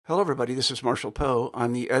Hello, everybody. This is Marshall Poe.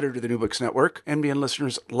 I'm the editor of the New Books Network. NBN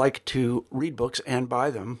listeners like to read books and buy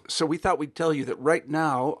them. So we thought we'd tell you that right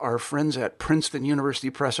now, our friends at Princeton University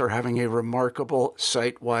Press are having a remarkable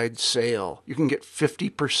site-wide sale. You can get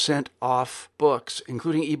 50% off books,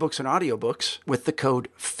 including ebooks and audiobooks, with the code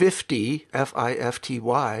 50,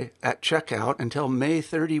 F-I-F-T-Y, at checkout until May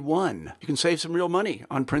 31. You can save some real money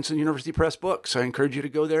on Princeton University Press books. I encourage you to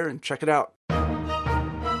go there and check it out.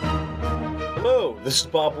 Hello, this is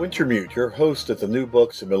Bob Wintermute, your host at the New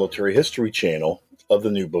Books and Military History channel of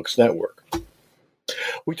the New Books Network.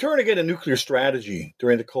 We turn again to nuclear strategy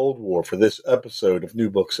during the Cold War for this episode of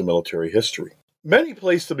New Books and Military History. Many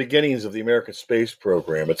place the beginnings of the American space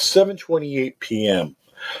program at 7:28 p.m.,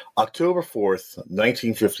 October 4th,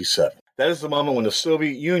 1957. That is the moment when the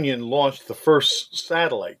Soviet Union launched the first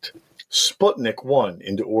satellite, Sputnik 1,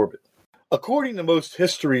 into orbit. According to most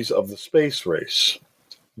histories of the space race,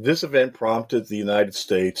 this event prompted the United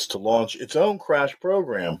States to launch its own crash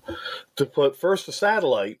program to put first a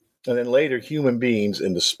satellite and then later human beings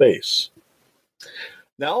into space.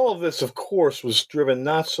 Now, all of this, of course, was driven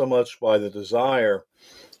not so much by the desire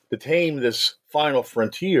to tame this final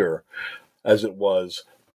frontier as it was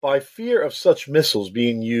by fear of such missiles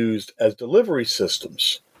being used as delivery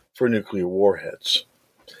systems for nuclear warheads.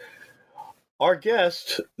 Our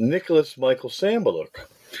guest, Nicholas Michael Sambulik,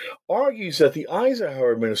 argues that the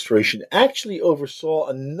Eisenhower administration actually oversaw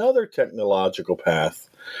another technological path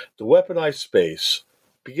to weaponize space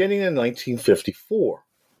beginning in 1954.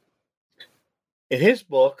 In his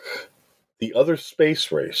book, The Other Space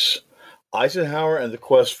Race, Eisenhower and the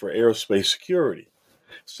Quest for Aerospace Security,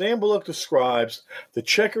 Sambulik describes the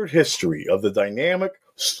checkered history of the dynamic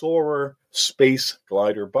Soarer space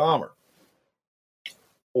glider bomber,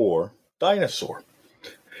 or Dyna-Soar,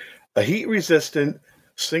 a heat-resistant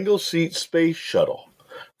single-seat space shuttle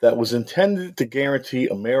that was intended to guarantee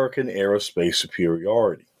American aerospace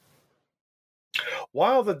superiority.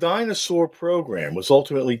 While the Dyna-Soar program was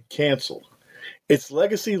ultimately canceled, its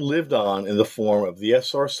legacy lived on in the form of the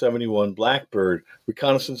SR-71 Blackbird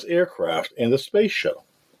reconnaissance aircraft and the space shuttle.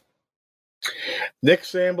 Nick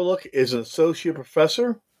Sambulik is an associate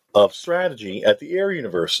professor of strategy at the Air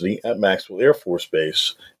University at Maxwell Air Force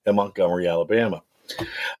Base in Montgomery, Alabama.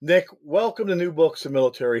 Nick, welcome to New Books and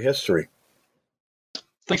Military History.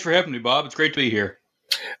 Thanks for having me, Bob. It's great to be here.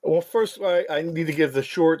 Well, first, I need to give the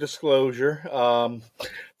short disclosure.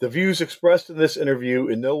 The views expressed in this interview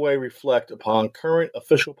in no way reflect upon current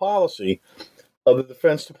official policy of the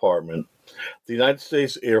Defense Department, the United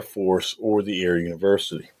States Air Force, or the Air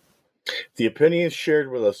University. The opinions shared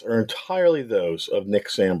with us are entirely those of Nick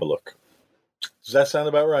Sambulik. Does that sound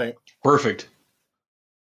about right? Perfect.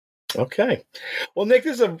 Okay. Well, Nick,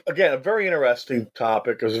 this is, a very interesting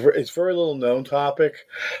topic. It's a very little known topic.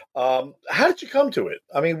 How did you come to it?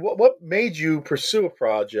 I mean, what made you pursue a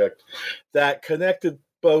project that connected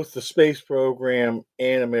both the space program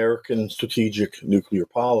and American strategic nuclear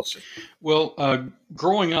policy? Well,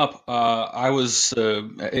 growing up, I was,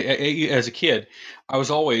 as a kid, I was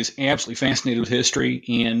always absolutely fascinated with history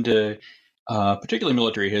and particularly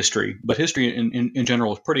military history. But history in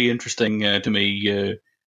general is pretty interesting to me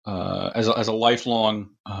as a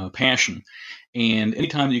lifelong passion. And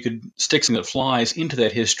anytime you could stick something that flies into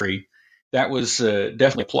that history, that was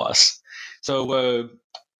definitely a plus. So,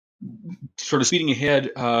 sort of speeding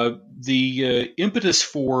ahead, the impetus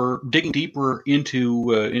for digging deeper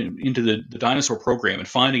into the Dyna-Soar program and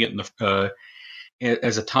finding it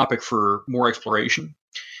as a topic for more exploration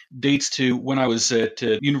dates to when I was at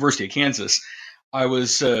University of Kansas. I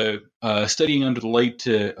was studying under the late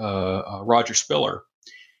Roger Spiller.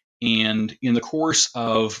 And in the course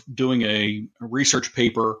of doing a research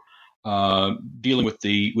paper dealing with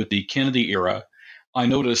the Kennedy era, I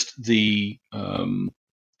noticed the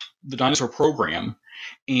Dyna-Soar program,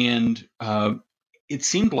 and it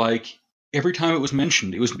seemed like every time it was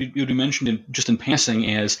mentioned, it would be mentioned just in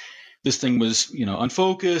passing as this thing was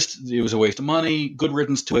unfocused, it was a waste of money, good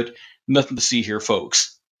riddance to it, nothing to see here,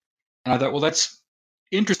 folks. And I thought, well, that's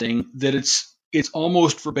interesting that it's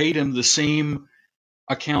almost verbatim the same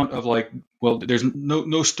account of there's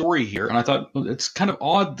no story here. And I thought, well, it's kind of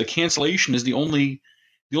odd. The cancellation is the only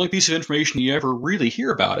piece of information you ever really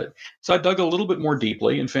hear about it. So I dug a little bit more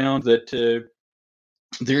deeply and found that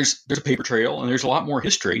there's a paper trail and there's a lot more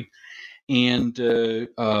history. And in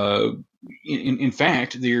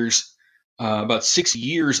fact, there's about 6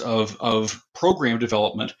 years of program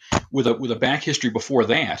development with a back history before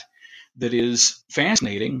that is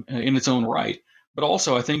fascinating in its own right. But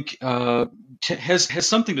also, I think has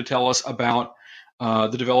something to tell us about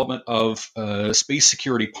the development of space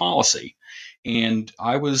security policy. and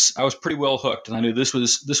I was pretty well hooked, and I knew this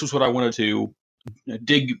was what I wanted to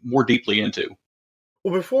dig more deeply into.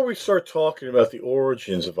 Well, before we start talking about the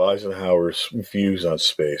origins of Eisenhower's views on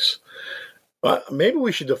space, maybe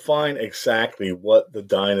we should define exactly what the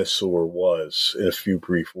dinosaur was in a few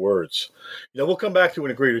brief words. We'll come back to it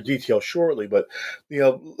in greater detail shortly, but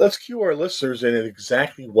let's cue our listeners in at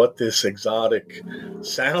exactly what this exotic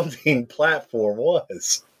sounding platform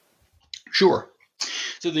was. Sure.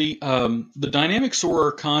 So the dynamic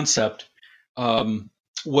soarer concept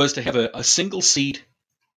was to have a single seat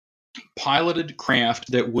piloted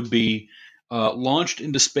craft that would be launched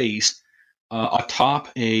into space atop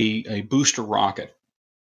a booster rocket,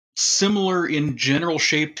 similar in general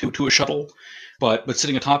shape to a shuttle, but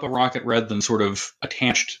sitting atop a rocket rather than sort of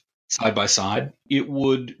attached side by side. It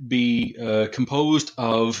would be composed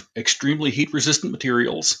of extremely heat-resistant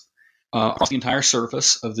materials across the entire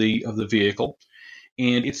surface of the vehicle,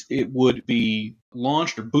 and it would be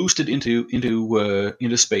launched or boosted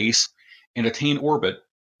into space and attain orbit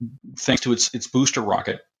thanks to its booster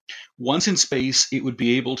rocket. Once in space, it would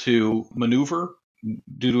be able to maneuver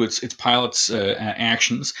due to its pilot's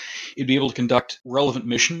actions. It'd be able to conduct relevant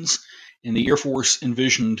missions, and the Air Force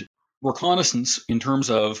envisioned reconnaissance in terms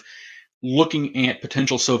of looking at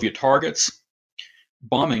potential Soviet targets,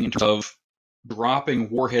 bombing in terms of dropping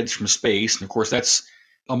warheads from space, and of course that's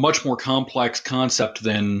a much more complex concept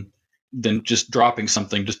than just dropping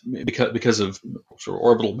something just because of sort of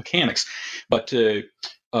orbital mechanics. But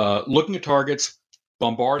looking at targets,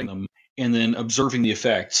 bombarding them, and then observing the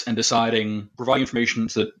effects and providing information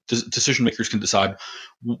so that decision makers can decide,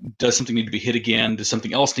 does something need to be hit again? Does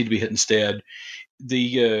something else need to be hit instead?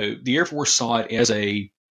 The Air Force saw it as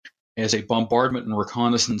a bombardment and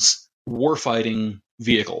reconnaissance warfighting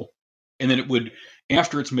vehicle, and then it would,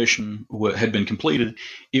 after its mission had been completed,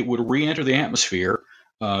 it would re-enter the atmosphere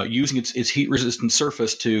using its heat-resistant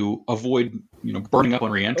surface to avoid burning up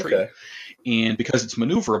on re-entry. Okay. And because it's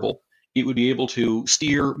maneuverable, it would be able to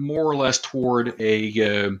steer more or less toward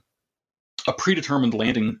a predetermined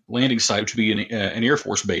landing site, which would be an Air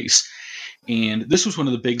Force base. And this was one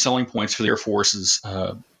of the big selling points for the Air Force's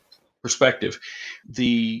perspective.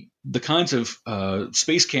 The kinds of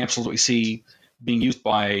space capsules that we see being used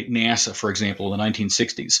by NASA, for example, in the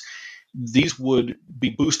 1960s, these would be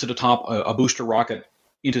boosted atop a booster rocket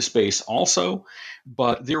into space also,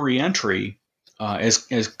 but their reentry as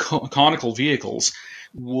conical vehicles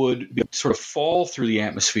would sort of fall through the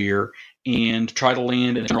atmosphere and try to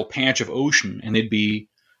land in a general patch of ocean, and they'd be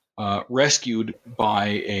rescued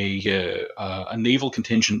by a naval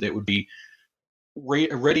contingent that would be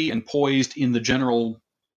ready and poised in the general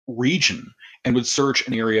region and would search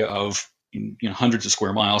an area of hundreds of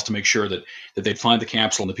square miles to make sure that they'd find the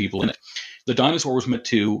capsule and the people in it. The dinosaur was meant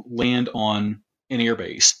to land on an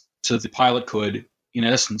airbase so that the pilot could, in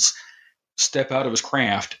essence, step out of his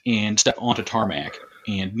craft and step onto tarmac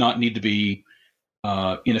and not need to be,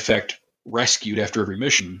 in effect, rescued after every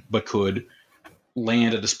mission, but could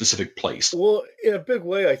land at a specific place. Well, in a big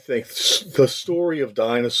way, I think the story of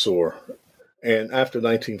Dinosaur and after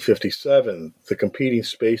 1957, the competing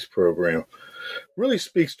space program really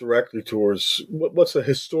speaks directly towards what's a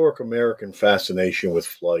historic American fascination with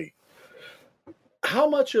flight. How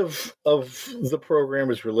much of the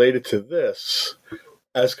program is related to this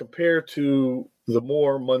as compared to the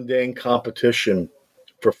more mundane competition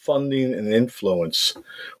for funding and influence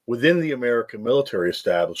within the American military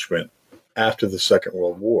establishment after the Second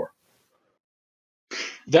World War?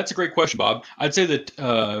 That's a great question, Bob. I'd say that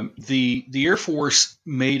the Air Force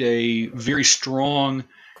made a very strong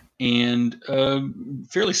and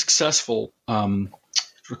fairly successful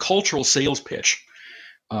cultural sales pitch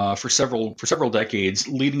for several decades,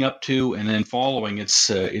 leading up to and then following its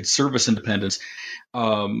service independence.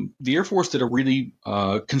 The Air Force did a really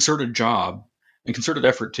concerted job and concerted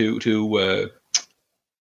effort to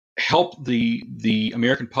help the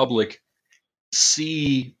American public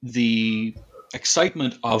see the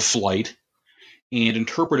excitement of flight and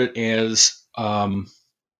interpret it as kind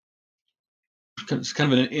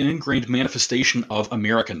of an ingrained manifestation of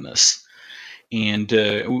Americanness. And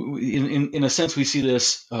in a sense, we see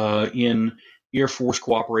this in Air Force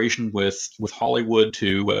cooperation with Hollywood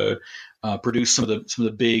to produce some of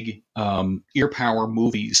the big air power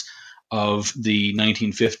movies of the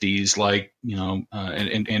 1950s, like and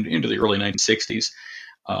into the early 1960s,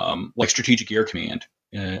 like Strategic Air Command,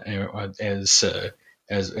 as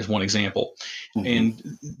one example. Mm-hmm.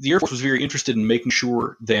 And the Air Force was very interested in making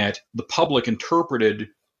sure that the public interpreted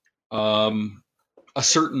a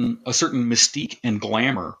certain mystique and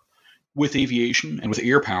glamour with aviation and with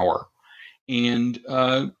air power, and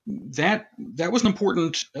that was an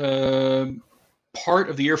important part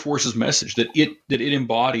of the Air Force's message that it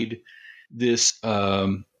embodied this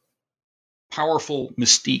powerful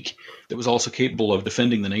mystique that was also capable of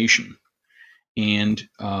defending the nation. And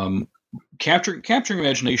capturing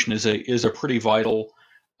imagination is a pretty vital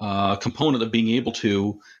component of being able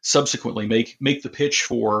to subsequently make the pitch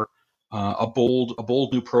for a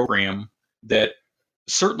bold new program that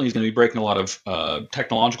certainly is going to be breaking a lot of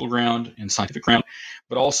technological ground and scientific ground,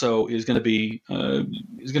 but also is going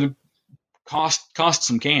to cost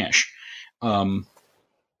some cash,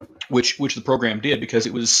 which the program did, because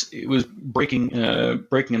it was breaking a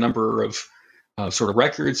number of sort of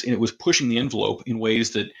records, and it was pushing the envelope in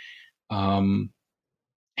ways that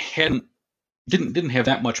didn't have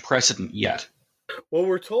that much precedent yet. Well,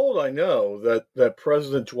 we're told, I know, that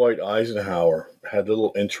President Dwight Eisenhower had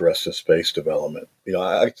little interest in space development.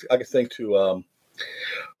 I can think to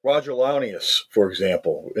Roger Launius, for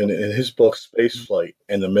example, in his book Spaceflight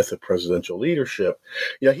and the Myth of Presidential Leadership.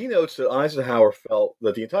 He notes that Eisenhower felt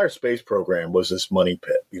that the entire space program was this money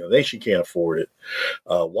pit. The nation can't afford it.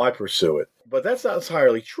 Why pursue it? But that's not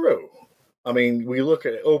entirely true. I mean, we look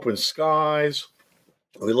at Open Skies.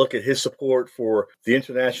 We look at his support for the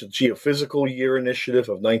International Geophysical Year Initiative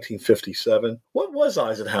of 1957. What was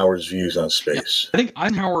Eisenhower's views on space? I think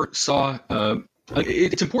Eisenhower saw,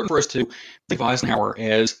 it's important for us to think of Eisenhower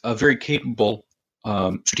as a very capable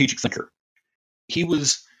strategic thinker. He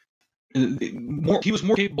was more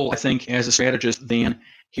capable, I think, as a strategist than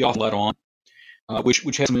he often let on,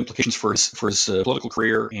 which has some implications for his political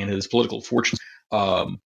career and his political fortunes.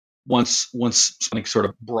 Once something sort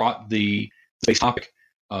of brought the space topic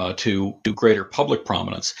to greater public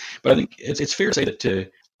prominence. But I think it's fair to say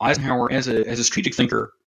that Eisenhower, as a strategic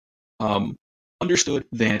thinker, understood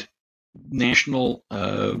that national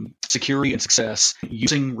security and success,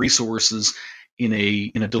 using resources in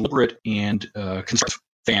a deliberate and constructive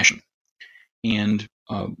fashion. And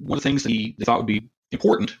one of the things that he thought would be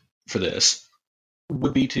important for this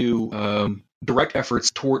would be to direct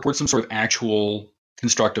efforts toward some sort of actual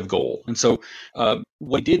constructive goal. And so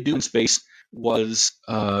what he did do in space was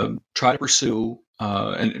try to pursue,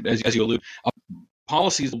 and as you allude,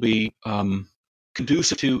 policies will be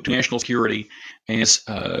conducive to national security and as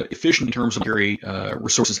efficient in terms of monetary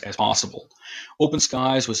resources as possible. Open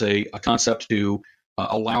Skies was a concept to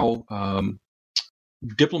allow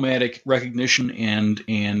diplomatic recognition and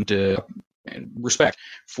respect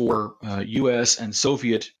for U.S. and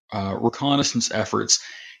Soviet reconnaissance efforts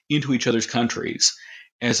into each other's countries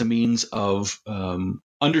as a means of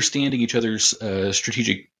understanding each other's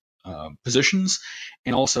strategic positions,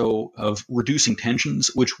 and also of reducing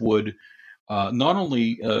tensions, which would not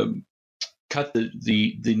only cut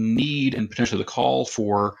the need and potentially the call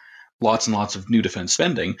for lots and lots of new defense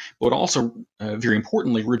spending, but also, very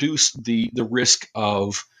importantly, reduce the risk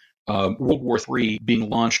of World War III being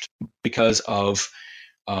launched because of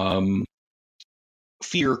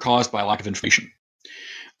fear caused by lack of information.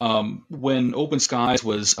 When Open Skies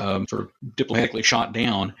was sort of diplomatically shot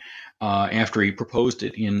down after he proposed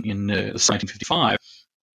it in 1955,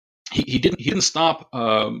 he didn't stop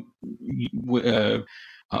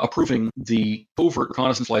approving the covert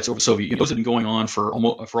reconnaissance flights over the Soviet Union. Those had been going on for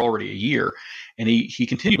already a year, and he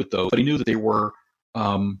continued with those. But he knew that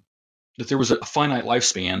that there was a finite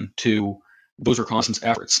lifespan to those reconnaissance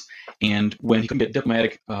efforts, and when he couldn't get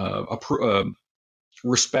diplomatic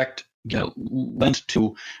respect lent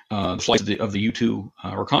to the flights of the U-2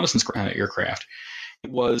 reconnaissance aircraft, it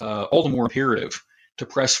was all the more imperative to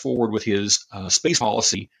press forward with his space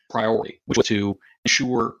policy priority, which was to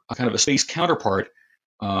ensure a kind of a space counterpart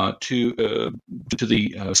to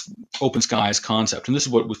the Open Skies concept. And this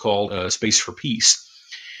is what was called Space for Peace.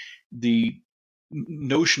 The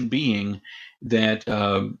notion being that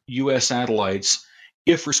U.S. satellites,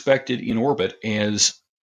 if respected in orbit as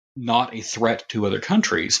not a threat to other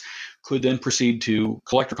countries, could then proceed to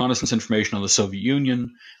collect reconnaissance information on the Soviet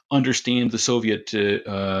Union, understand the Soviet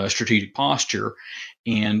strategic posture,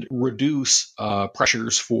 and reduce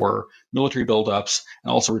pressures for military buildups,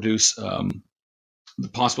 and also reduce the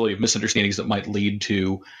possibility of misunderstandings that might lead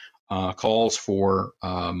to calls for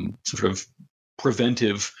some sort of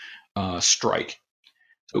preventive strike.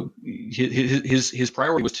 So his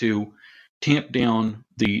priority was to tamp down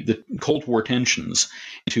the Cold War tensions,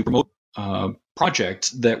 and to promote projects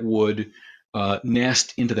that would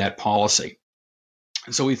nest into that policy.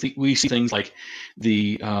 And so we see things like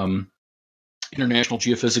the International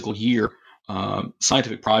Geophysical Year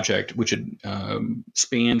scientific project, which had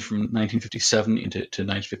spanned from 1957 into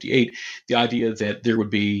 1958. The idea that there would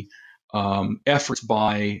be efforts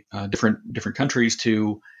by different countries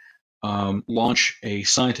to launch a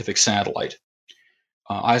scientific satellite.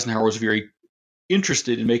 Eisenhower was very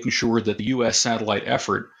interested in making sure that the U.S. satellite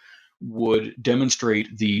effort would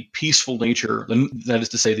demonstrate the peaceful nature, that is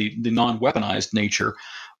to say, the non-weaponized nature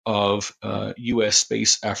of U.S.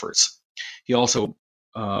 space efforts. He also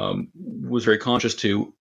was very conscious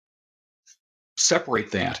to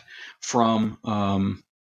separate that from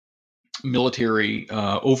military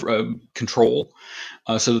control,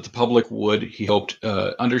 so that the public would, he hoped,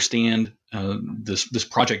 understand this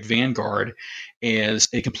Project Vanguard as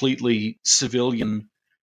a completely civilian,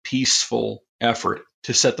 peaceful effort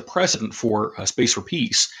to set the precedent for Space for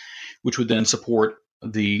Peace, which would then support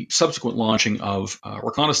the subsequent launching of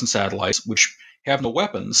reconnaissance satellites, which have no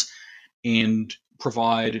weapons, and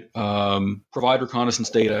provide reconnaissance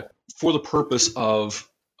data for the purpose of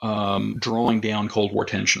drawing down Cold War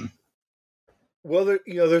tension. Well,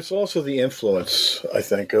 there's also the influence, I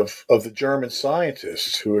think, of the German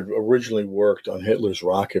scientists who had originally worked on Hitler's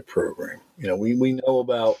rocket program. We know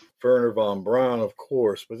about Wernher von Braun, of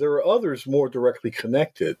course, but there are others more directly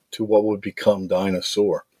connected to what would become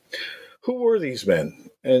Dyna-Soar. Who were these men,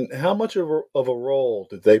 and how much of a role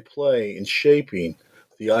did they play in shaping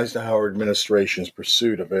the Eisenhower administration's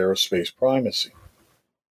pursuit of aerospace primacy?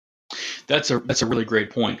 That's a really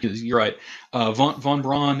great point, because you're right. Von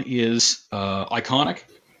Braun is iconic,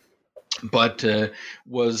 but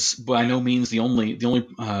was by no means the only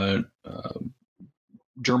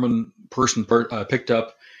German person picked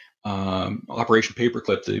up Operation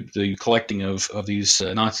Paperclip, the collecting of these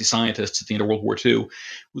Nazi scientists at the end of World War II.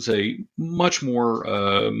 Was a much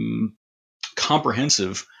more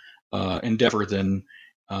comprehensive endeavor than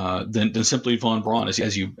simply von Braun,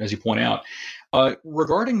 as you point out.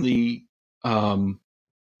 Regarding the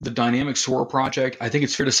Dynamic Soar project, I think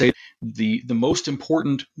it's fair to say the most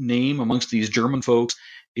important name amongst these German folks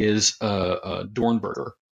is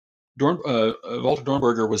Dornberger. Walter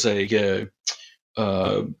Dornberger was a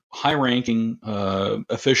high-ranking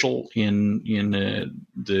official in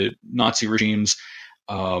the Nazi regime's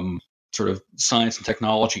sort of science and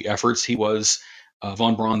technology efforts. He was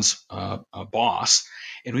von Braun's boss,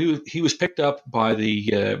 and he was picked up by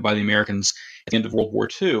the Americans at the end of World War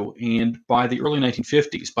II, and by the early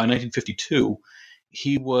 1950s, by 1952,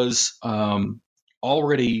 he was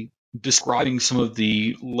already describing some of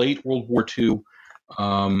the late World War II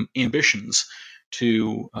ambitions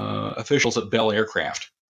to officials at Bell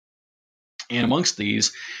Aircraft. And amongst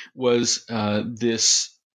these was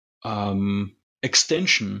this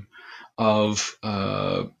extension of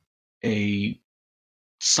a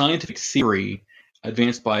scientific theory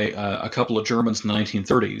advanced by a couple of Germans in the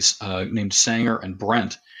 1930s named Sanger and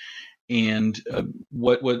Brent. And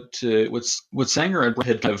what Sanger and Brent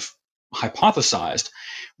had kind of hypothesized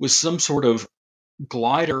was some sort of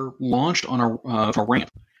glider launched on a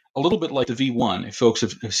ramp, a little bit like the V-1. If folks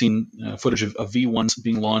have seen footage of V-1s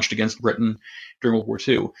being launched against Britain during World War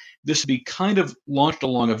II, this would be kind of launched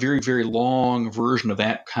along a very, very long version of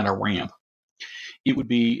that kind of ramp. It would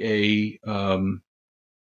be a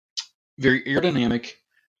very aerodynamic,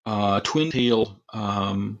 twin-tailed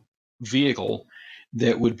vehicle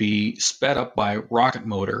that would be sped up by rocket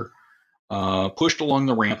motor, pushed along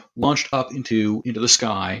the ramp, launched up into the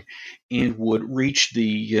sky, and would reach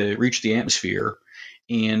the atmosphere.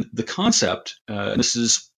 And the concept, this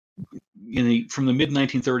is from the mid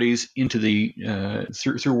 1930s into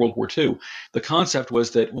through World War II. The concept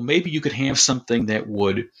was that, well, maybe you could have something that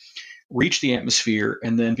would reach the atmosphere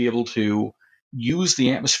and then be able to use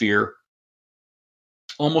the atmosphere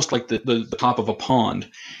almost like the top of a pond.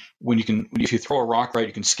 If you throw a rock, right,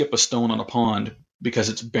 you can skip a stone on a pond because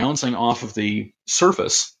it's bouncing off of the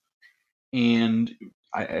surface, and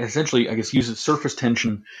essentially, I guess, uses surface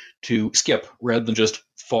tension to skip rather than just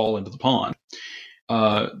fall into the pond.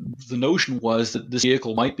 The notion was that this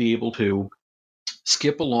vehicle might be able to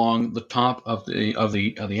skip along the top of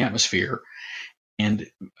the atmosphere and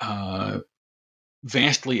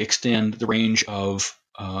vastly extend the range of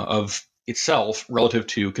itself relative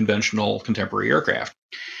to conventional contemporary aircraft.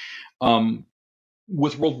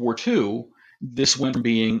 With World War II, this went from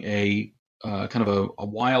being a kind of a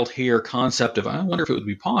wild hair concept of, I wonder if it would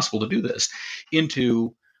be possible to do this,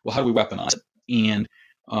 into, well, how do we weaponize it? And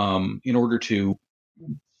in order to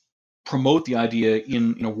promote the idea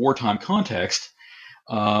in a wartime context,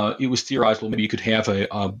 it was theorized, well, maybe you could have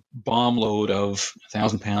a bomb load of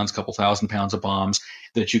 1,000 pounds, couple thousand pounds of bombs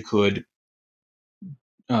that you could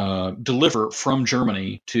deliver from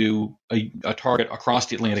Germany to a target across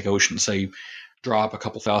the Atlantic Ocean, say drop a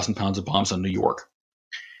couple thousand pounds of bombs on New York.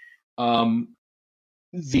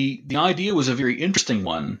 The idea was a very interesting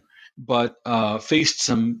one, but faced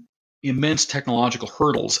some immense technological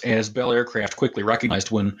hurdles, as Bell Aircraft quickly recognized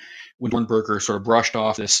when Dornberger sort of brushed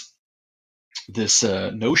off this this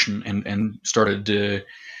notion and started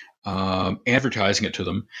advertising it to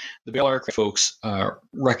them, the Bell Aircraft folks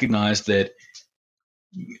recognized that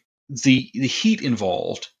the heat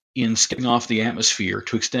involved in skipping off the atmosphere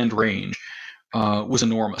to extend range was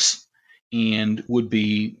enormous and would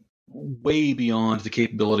be way beyond the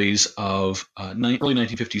capabilities of early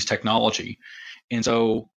 1950s technology. And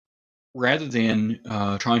so rather than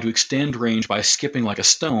trying to extend range by skipping like a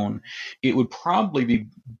stone, it would probably be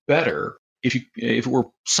better if it were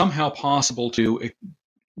somehow possible to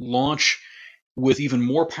launch with even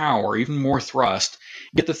more power, even more thrust,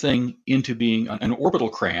 get the thing into being an orbital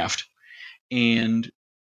craft and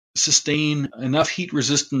sustain enough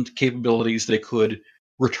heat-resistant capabilities they could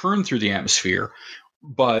return through the atmosphere,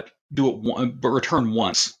 but return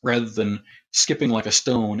once rather than skipping like a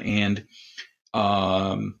stone and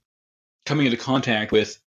coming into contact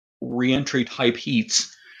with reentry type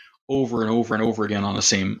heats over and over and over again on the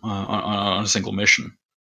same on a single mission.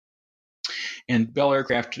 And Bell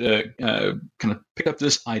Aircraft kind of picked up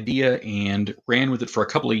this idea and ran with it for a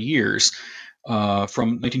couple of years,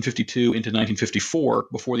 from 1952 into 1954,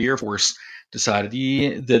 before the Air Force decided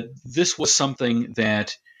that this was something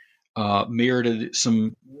that merited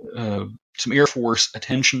some Air Force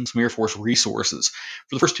attention, some Air Force resources.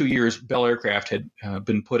 For the first 2 years, Bell Aircraft had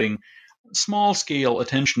been putting small-scale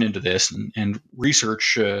attention into this and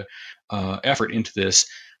research effort into this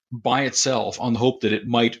by itself, on the hope that it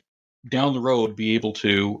might down the road be able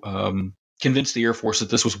to convince the Air Force that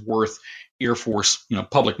this was worth Air Force,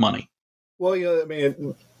 public money. Well, I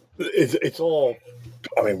mean, it's all.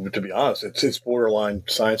 I mean, to be honest, it's borderline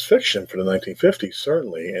science fiction for the 1950s,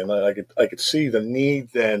 certainly, and I could see the need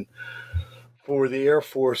then for the Air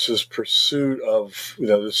Force's pursuit of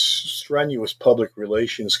this strenuous public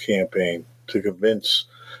relations campaign to convince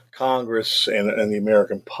Congress and the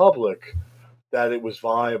American public that it was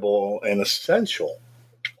viable and essential.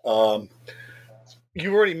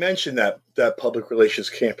 You already mentioned that public relations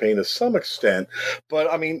campaign to some extent, but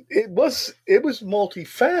I mean, it was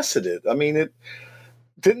multifaceted. I mean, it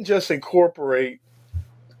didn't just incorporate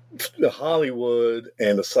the Hollywood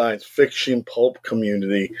and the science fiction pulp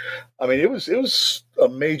community. I mean, it was a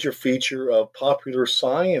major feature of popular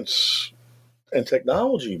science and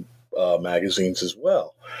technology magazines as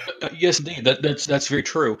well. Yes, indeed. That's very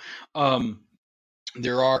true.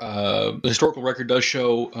 There are the historical record does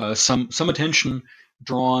show some attention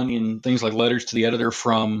drawn in things like letters to the editor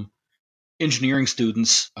from engineering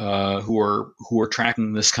students who are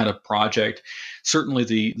tracking this kind of project. Certainly,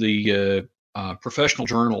 the professional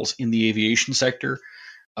journals in the aviation sector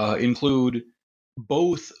include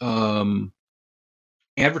both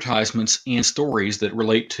advertisements and stories that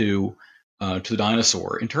relate to the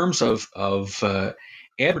dinosaur. In terms of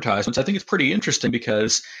advertisements, I think it's pretty interesting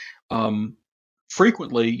because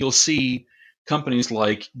frequently you'll see companies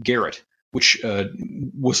like Garrett, which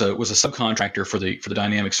was a subcontractor for the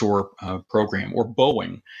Dynamic Soar program, or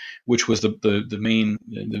Boeing, which was the main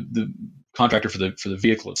contractor for the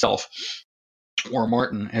vehicle itself, or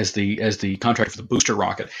Martin as the contractor for the booster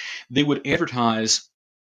rocket. They would advertise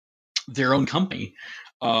their own company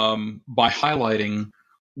by highlighting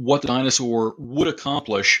what the dinosaur would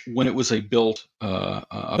accomplish when it was a built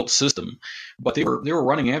system. But they were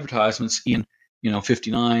running advertisements in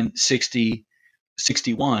 59, 60,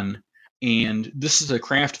 61. And this is a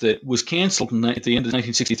craft that was canceled at the end of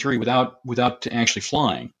 1963 without actually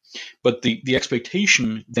flying. But the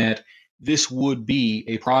expectation that this would be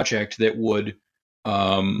a project that would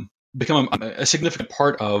become a significant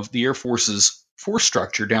part of the Air Force's force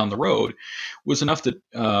structure down the road was enough that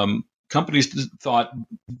companies thought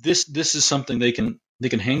this is something they can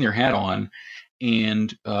hang their hat on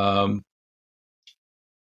and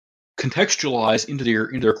contextualize into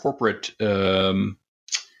their corporate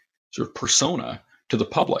sort of persona to the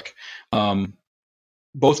public,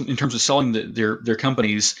 both in terms of selling their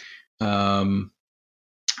company's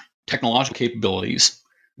technological capabilities,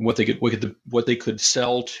 what they could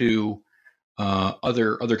sell to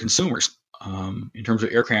other consumers in terms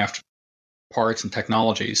of aircraft parts and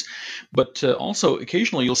technologies, but also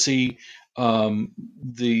occasionally you'll see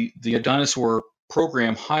the dinosaur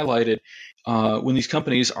program highlighted when these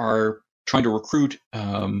companies are trying to recruit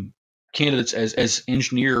candidates as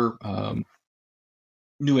new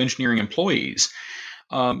engineering employees.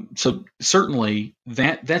 So certainly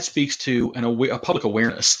that speaks to a public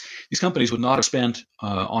awareness. These companies would not have spent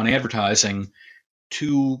on advertising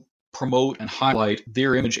to promote and highlight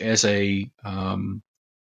their image as a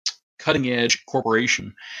cutting-edge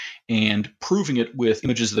corporation and proving it with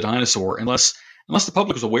images of the dinosaur unless the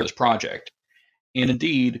public was aware of this project. And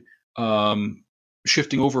indeed,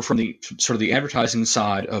 shifting over from the sort of the advertising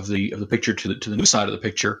side of the picture to the news side of the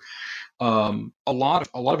picture, a lot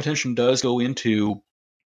of attention does go into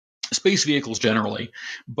space vehicles generally,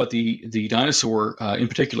 but the dinosaur in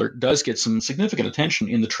particular does get some significant attention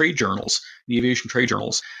in the trade journals, the aviation trade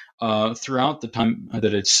journals, throughout the time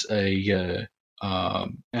that it's an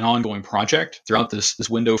ongoing project. Throughout this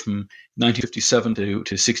window from 1957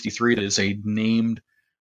 to 63, that is a named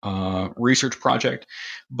research project,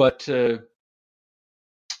 but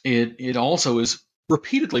it also is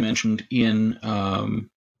repeatedly mentioned in some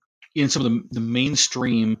of the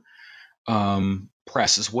mainstream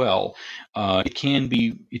press as well. It can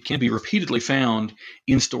be repeatedly found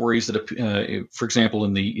in stories that, for example,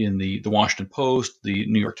 in the Washington Post, the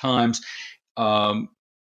New York Times.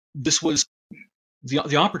 This was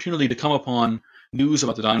the opportunity to come upon news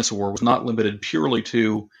about the dinosaur was not limited purely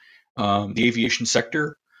to the aviation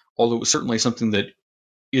sector, although it was certainly something that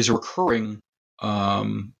is a recurring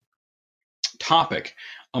topic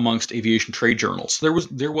amongst aviation trade journals.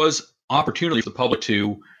 There was opportunity for the public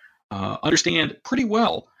to understand pretty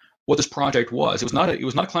well what this project was. It was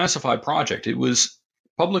not a classified project. It was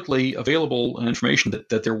publicly available information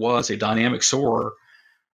that there was a dynamic soarer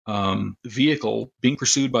vehicle being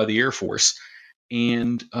pursued by the Air Force,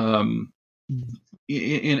 and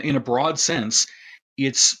in a broad sense,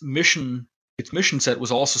 its mission set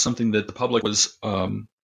was also something that the public was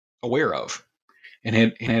aware of and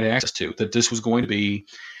had access to. That this was going to be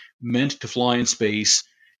meant to fly in space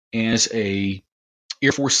as a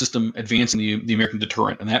Air Force system advancing the American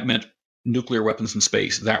deterrent, and that meant nuclear weapons in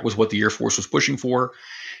space. That was what the Air Force was pushing for,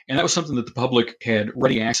 and that was something that the public had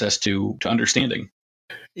ready access to understanding.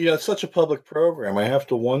 It's such a public program. I have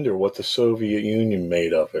to wonder what the Soviet Union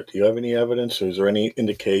made of it. Do you have any evidence, or is there any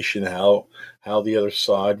indication how the other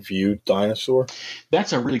side viewed dinosaur?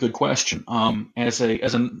 That's a really good question. As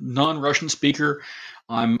a non-Russian speaker,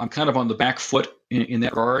 I'm kind of on the back foot in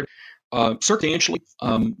that regard. Circumstantially,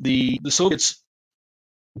 the Soviets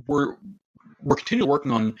were continually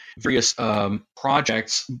working on various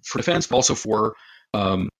projects for defense, but also for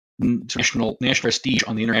national prestige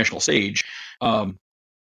on the international stage.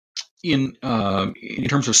 In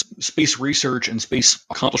terms of space research and space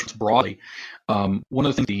accomplishments broadly, one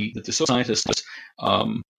of the things that the scientists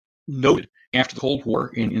noted after the Cold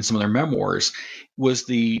War in some of their memoirs was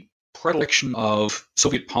the predilection of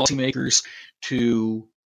Soviet policymakers to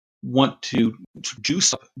want to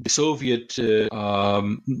juice up the Soviet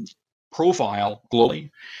profile globally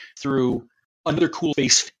through another cool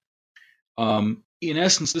space. In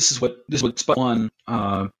essence, this is what Sputnik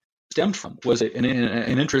 1 stemmed from, was an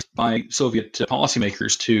interest by Soviet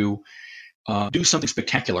policymakers to do something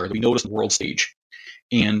spectacular that we noticed on the world stage.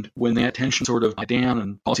 And when that tension sort of died down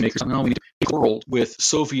and policymakers said, no, we need to make the world with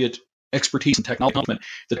Soviet expertise and technology,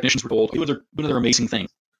 the technicians were told, do another amazing thing.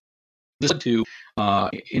 This led to,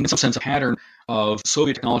 in some sense, a pattern of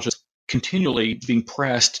Soviet technologists continually being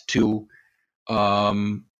pressed to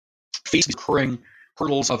face these recurring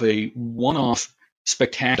hurdles of a one-off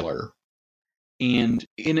spectacular, and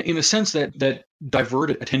in a sense that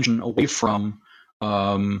diverted attention away from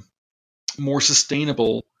more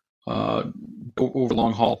sustainable, over the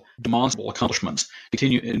long haul, demonstrable accomplishments.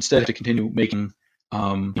 Instead to continue making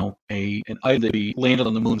an item that be landed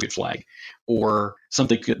on the moon with flag, or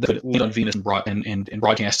something that could land on Venus and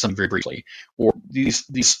broadcast something very briefly, or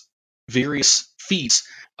these various feats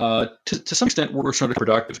to some extent were sort of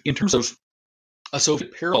productive. In terms of a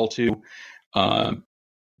Soviet parallel to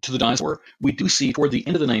the dinosaur, we do see toward the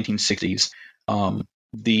end of the 1960s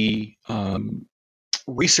the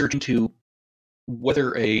research into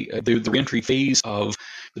whether the reentry phase of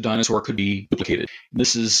the dinosaur could be duplicated.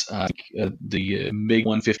 This is the MiG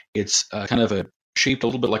 150. It's kind of shaped a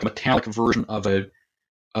little bit like a metallic version of a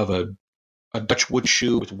Dutch wood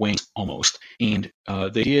shoe with wings almost. And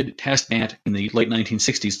they did test that in the late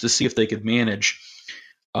 1960s to see if they could manage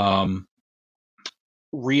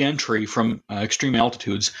re-entry from extreme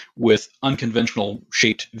altitudes with unconventional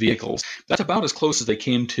shaped vehicles. That's about as close as they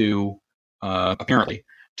came to, apparently,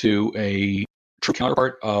 to a true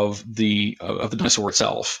counterpart of the dinosaur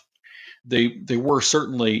itself. They were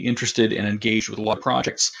certainly interested and engaged with a lot of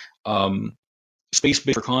projects.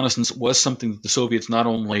 Space-based reconnaissance was something that the Soviets not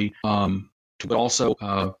only but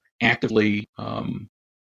also actively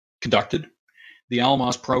conducted. The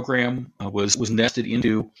Almaz program was nested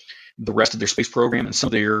into the rest of their space program, and some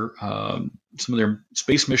of their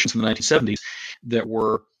space missions in the 1970s that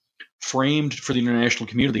were framed for the international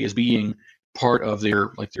community as being part of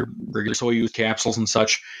their regular Soyuz capsules and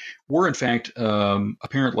such were in fact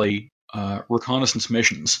apparently reconnaissance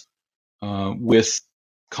missions with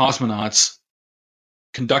cosmonauts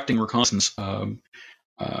conducting reconnaissance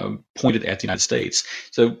pointed at the United States.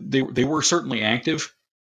 So they were certainly active.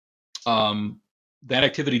 That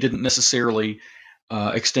activity didn't necessarily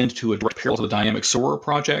extend to a direct parallel to the Dynamic Soarer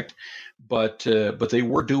project, but they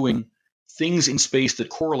were doing things in space that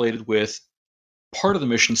correlated with part of the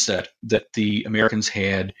mission set that the Americans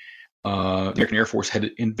had, the American Air Force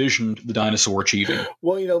had envisioned the Dyna-Soar achieving.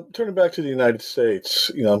 Well, turning back to the United States,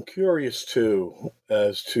 I'm curious too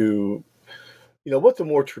as to what the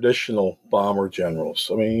more traditional bomber generals.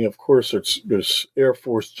 I mean, of course, there's Air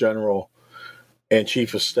Force General and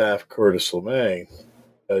Chief of Staff Curtis LeMay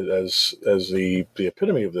as the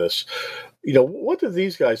epitome of this. What do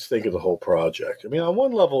these guys think of the whole project? I mean, on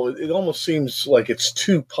one level, it almost seems like it's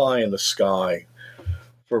too pie in the sky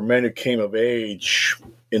for men who came of age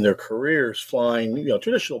in their careers flying,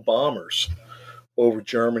 traditional bombers over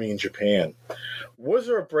Germany and Japan. Was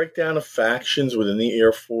there a breakdown of factions within the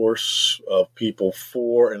Air Force of people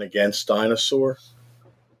for and against Dyna-Soar?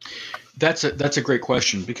 That's a great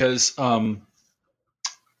question, because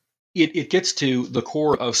it gets to the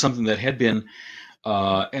core of something that had been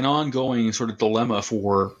an ongoing sort of dilemma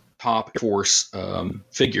for top Air Force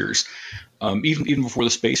figures, even before the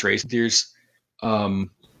space race. There's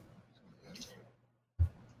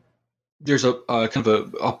a kind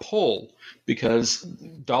of a pull, because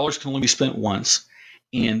dollars can only be spent once,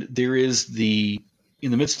 and there is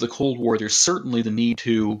in the midst of the Cold War, there's certainly the need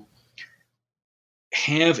to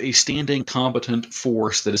have a standing, competent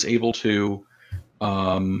force that is able to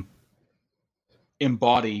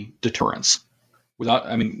embody deterrence.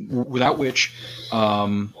 Without which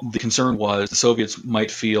the concern was the Soviets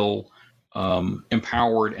might feel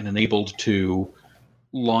empowered and enabled to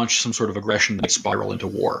launch some sort of aggression that might spiral into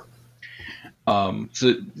war.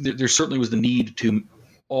 So there certainly was the need to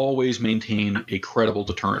always maintain a credible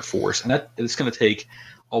deterrent force, and that it's going to take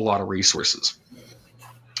a lot of resources.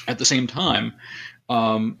 At the same time,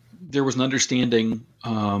 there was an understanding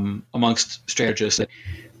amongst strategists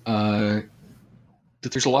that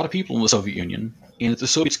there's a lot of people in the Soviet Union, and that the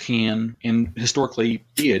Soviets can, and historically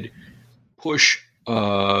did, push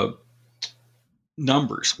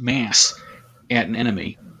numbers, mass, at an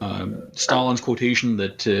enemy. Stalin's quotation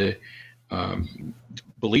that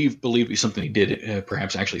believe to be something he did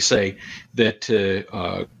perhaps actually say,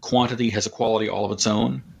 that quantity has a quality all of its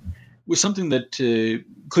own, was something that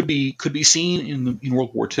could be seen in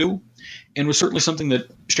World War II, and was certainly something that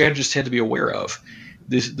strategists had to be aware of.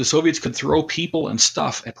 The Soviets could throw people and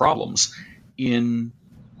stuff at problems in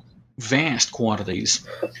vast quantities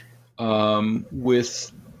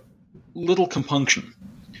with little compunction.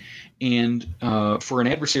 And for an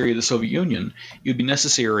adversary of the Soviet Union, it would be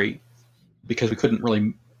necessary, because we couldn't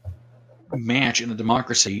really match in a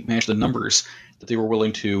democracy, match the numbers that they were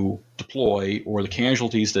willing to deploy or the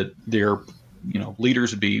casualties that their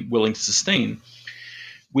leaders would be willing to sustain.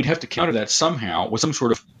 We'd have to counter that somehow with some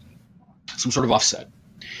sort of offset.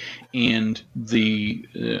 And the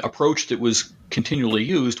approach that was continually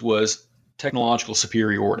used was technological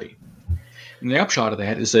superiority. And the upshot of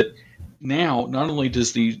that is that now, not only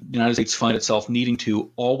does the United States find itself needing to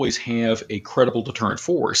always have a credible deterrent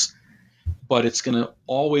force, but it's going to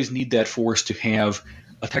always need that force to have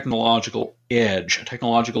a technological edge, a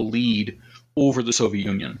technological lead over the Soviet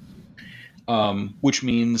Union, which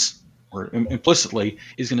means, or implicitly,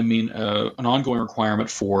 is going to mean an ongoing requirement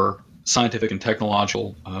for scientific and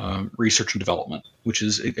technological research and development, which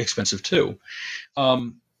is expensive too.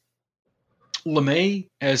 LeMay,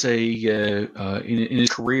 as in his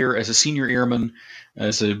career as a senior airman,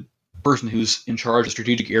 as a person who's in charge of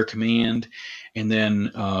Strategic Air Command, and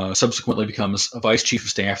then subsequently becomes a vice chief of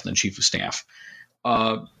staff and then chief of staff,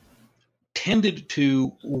 tended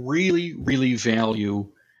to really, really value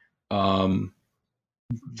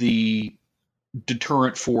the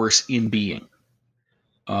deterrent force in being.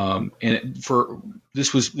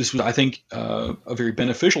 This was I think a very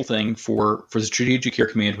beneficial thing for the Strategic Air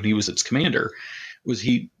Command when he was its commander, was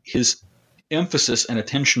his emphasis and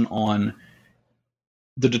attention on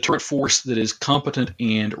the deterrent force that is competent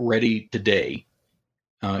and ready today.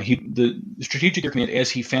 The Strategic Air Command,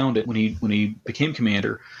 as he found it when he became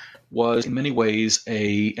commander, was in many ways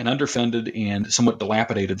an underfunded and somewhat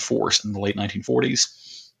dilapidated force in the late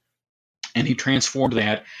 1940s, and he transformed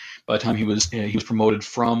that. By the time he was promoted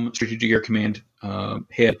from Strategic Air Command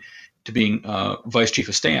head to being vice chief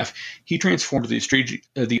of staff, he transformed the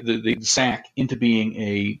SAC into being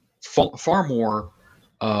a far more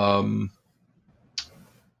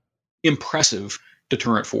impressive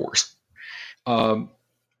deterrent force.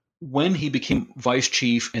 When he became vice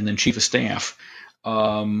chief and then chief of staff,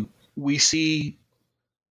 we see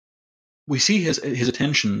we see his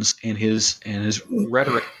attentions and his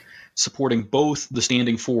rhetoric supporting both the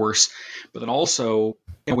standing force, but then also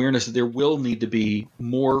awareness that there will need to be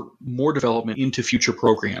more development into future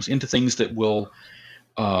programs, into things that will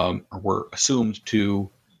or were assumed to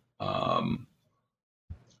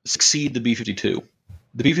succeed the B-52.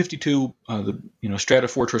 The B-52, the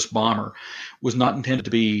Stratofortress bomber, was not intended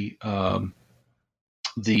to be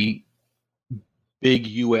the big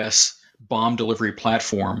U.S. bomb delivery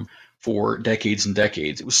platform for decades and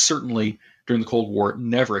decades. It was certainly, during the Cold War,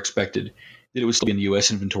 never expected that it would still be in the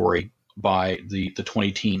U.S. inventory by the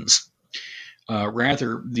 20-teens.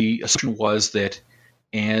 Rather, the assumption was that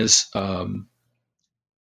as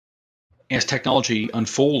technology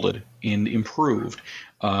unfolded and improved,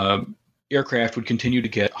 aircraft would continue to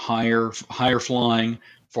get higher flying,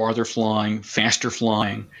 farther flying, faster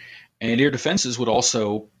flying, and air defenses would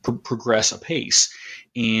also progress apace.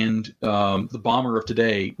 And the bomber of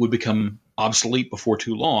today would become obsolete before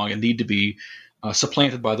too long and need to be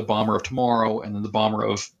supplanted by the bomber of tomorrow and then the bomber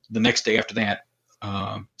of the next day after that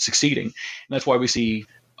succeeding. And that's why we see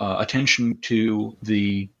attention to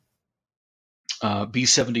the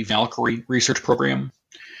B-70 Valkyrie research program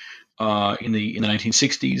in the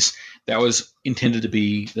 1960s. That was intended to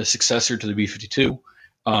be the successor to the B-52.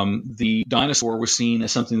 The Dinosaur was seen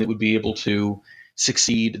as something that would be able to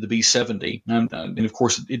succeed the B-70, and of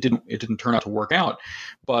course it didn't turn out to work out.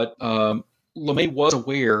 But LeMay was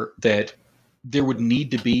aware that there would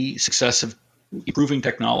need to be successive improving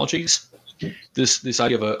technologies. This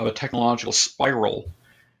idea of a technological spiral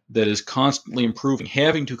that is constantly improving,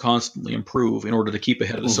 having to constantly improve in order to keep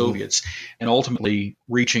ahead of the Soviets, and ultimately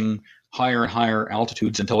reaching higher and higher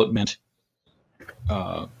altitudes until it meant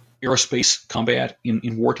aerospace combat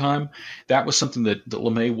in wartime. That was something that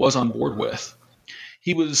LeMay was on board with.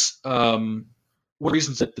 He was one of the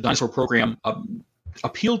reasons that the Dinosaur program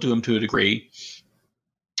appealed to him to a degree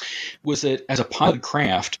was that as a pilot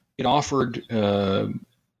craft, it offered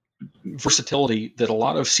versatility that a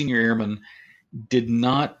lot of senior airmen did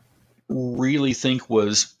not really think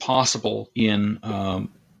was possible in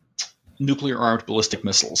nuclear-armed ballistic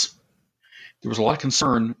missiles. There was a lot of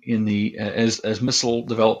concern in as missile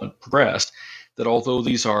development progressed that although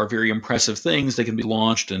these are very impressive things, they can be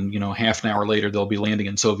launched and half an hour later they'll be landing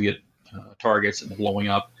in Soviet targets and blowing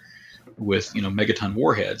up with megaton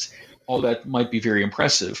warheads. All that might be very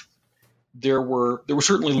impressive. There were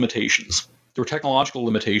certainly limitations. There were technological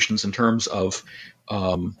limitations in terms of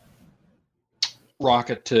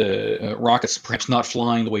rockets perhaps not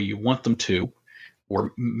flying the way you want them to,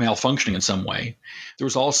 or malfunctioning in some way. There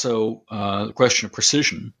was also the question of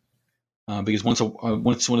precision, because once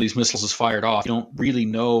one of these missiles is fired off, you don't really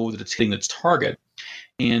know that it's hitting its target.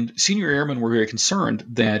 And senior airmen were very concerned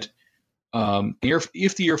that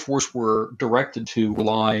if the Air Force were directed to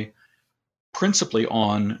rely principally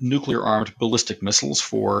on nuclear-armed ballistic missiles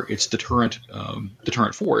for its deterrent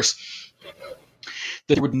force,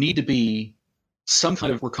 that there would need to be some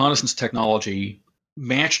kind of reconnaissance technology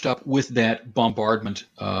matched up with that bombardment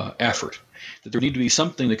effort. That there needed to be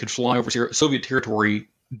something that could fly over Soviet territory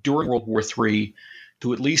during World War III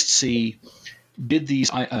to at least see, did these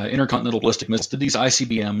intercontinental ballistic missiles, did these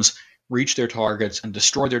ICBMs reach their targets and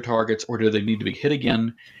destroy their targets, or do they need to be hit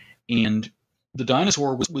again? And the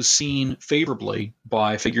Dinosaur was seen favorably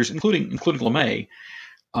by figures, including LeMay,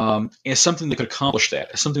 as something that could accomplish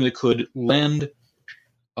that, as something that could lend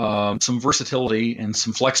some versatility and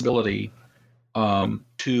some flexibility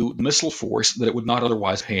to the missile force that it would not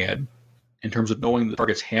otherwise have had, in terms of knowing the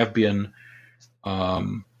targets have been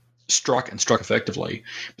struck and struck effectively,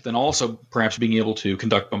 but then also perhaps being able to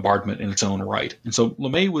conduct bombardment in its own right. And so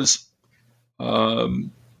LeMay was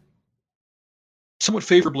somewhat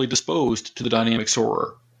favorably disposed to the dynamic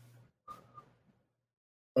soarer.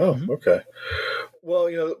 Oh, okay. Well,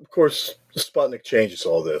 of course, Sputnik changes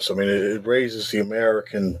all this. I mean, it raises the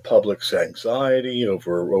American public's anxiety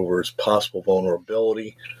over its possible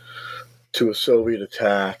vulnerability to a Soviet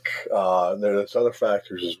attack. And there's other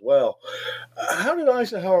factors as well. How did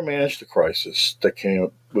Eisenhower manage the crisis that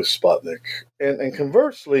came with Sputnik? And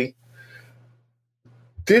conversely,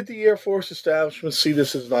 did the Air Force establishment see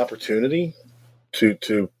this as an opportunity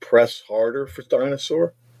to press harder for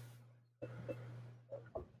Dinosaur?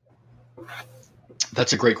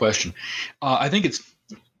 That's a great question. I think it's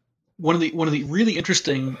one of the really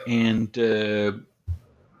interesting and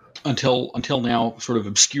until now sort of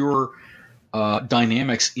obscure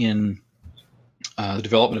dynamics in the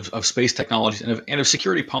development of space technologies and of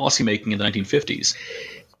security policymaking in the 1950s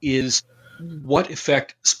is what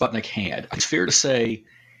effect Sputnik had. It's fair to say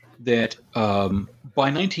that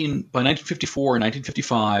by 1954 and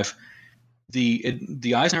 1955,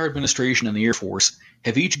 the Eisenhower administration and the Air Force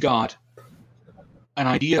have each got an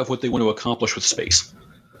idea of what they want to accomplish with space.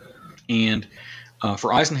 And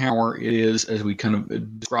for Eisenhower, it is, as we kind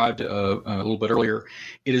of described a little bit earlier,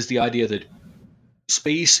 it is the idea that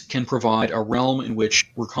space can provide a realm in which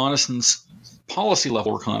reconnaissance,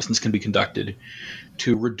 policy-level reconnaissance, can be conducted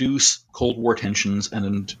to reduce Cold War tensions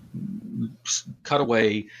and cut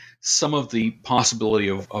away some of the possibility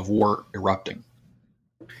of war erupting.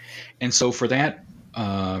 And so for that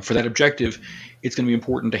objective, it's going to be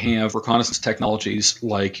important to have reconnaissance technologies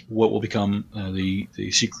like what will become the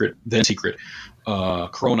then secret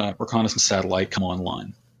Corona reconnaissance satellite come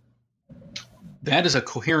online. That is a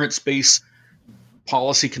coherent space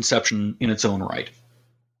policy conception in its own right.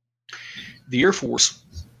 The Air Force,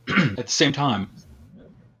 at the same time,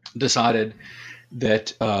 decided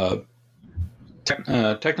that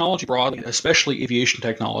technology broadly, especially aviation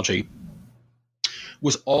technology,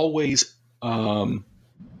 was always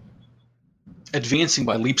advancing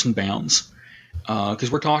by leaps and bounds,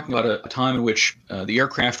 because we're talking about a time in which the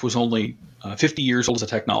aircraft was only 50 years old as a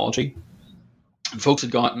technology, and folks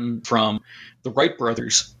had gotten from the Wright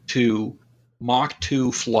brothers to Mach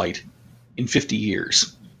 2 flight in 50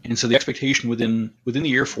 years. And so the expectation within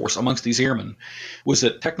the Air Force amongst these airmen was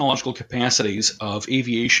that technological capacities of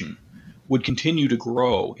aviation would continue to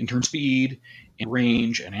grow in terms of speed and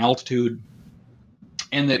range and altitude,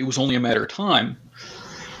 and that it was only a matter of time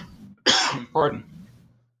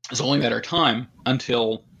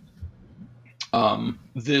until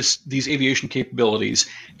these aviation capabilities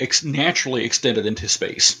naturally extended into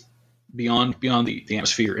space, beyond the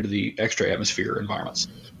atmosphere, into the extra atmosphere environments.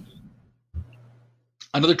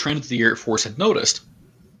 Another trend that the Air Force had noticed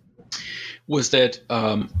was that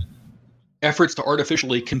efforts to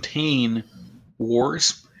artificially contain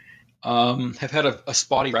wars have had a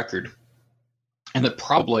spotty record, and that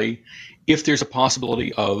probably, if there's a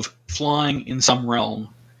possibility of flying in some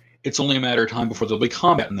realm, it's only a matter of time before there'll be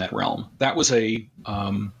combat in that realm. That was a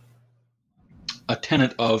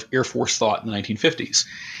tenet of Air Force thought in the 1950s.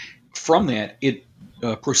 From that, it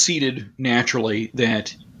proceeded naturally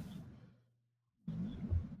that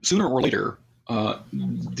sooner or later,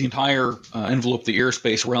 the entire envelope of the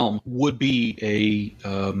airspace realm would be a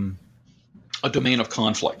domain of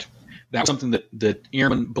conflict. That was something that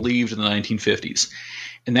airmen believed in the 1950s.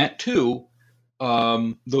 And that, too,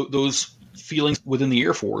 those feelings within the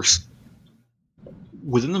Air Force,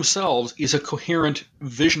 within themselves, is a coherent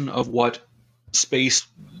vision of what space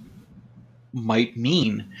might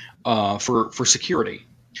mean for security.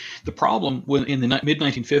 The problem in the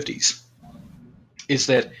mid-1950s is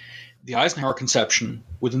that the Eisenhower conception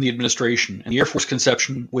within the administration and the Air Force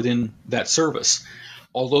conception within that service,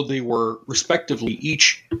 although they were respectively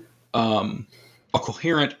each a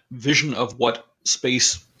coherent vision of what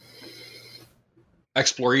space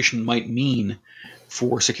exploration might mean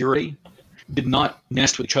for security, did not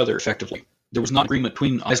nest with each other effectively. There was not agreement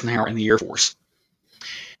between Eisenhower and the Air Force.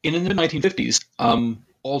 And in the mid-1950s,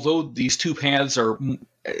 although these two paths are,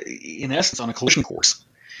 in essence, on a collision course,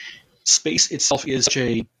 space itself is such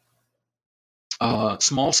a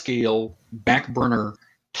small-scale, back-burner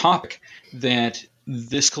topic that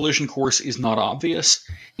this collision course is not obvious,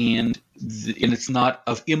 and it's not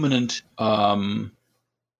of imminent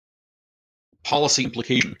policy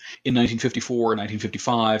implication in 1954 or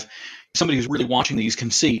 1955. Somebody who's really watching these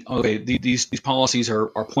can see, okay, these policies are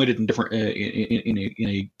pointed in different in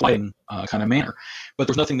a gliding kind of manner, but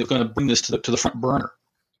there's nothing that's going to bring this to the front burner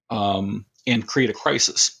and create a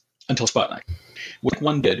crisis until Sputnik. What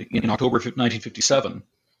one did in October 1957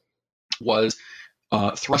 was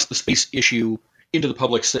thrust the space issue into the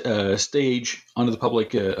public stage, onto the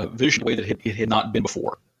public vision, in a way that it had not been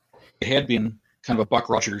before. It had been kind of a Buck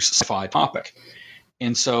Rogers sci-fi topic.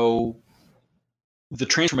 And so the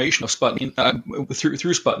transformation of Sputnik,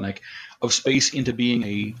 through Sputnik, of space into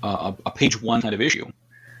being a page one kind of issue,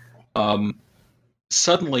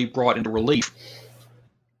 suddenly brought into relief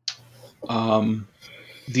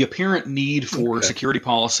the apparent need for security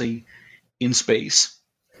policy in space.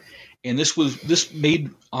 And this made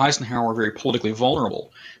Eisenhower very politically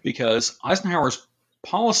vulnerable, because Eisenhower's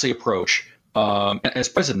policy approach as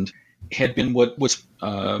president had been what was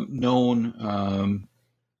known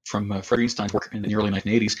from Fred Greenstein's work in the early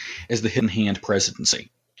 1980s as the hidden hand presidency.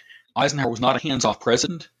 Eisenhower was not a hands-off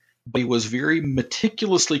president, but he was very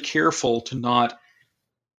meticulously careful to not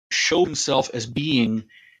show himself as being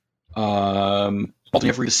involved in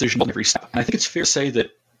every decision, in every step. And I think it's fair to say that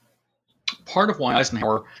part of why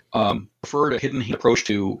Eisenhower preferred a hidden hand approach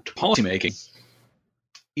to policymaking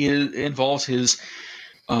involves his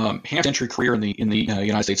half-century career in the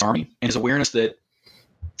United States Army, and his awareness that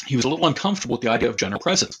he was a little uncomfortable with the idea of general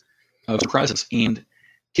presence, and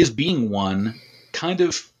his being one kind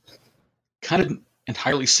of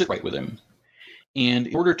entirely sit right with him. And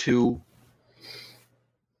in order to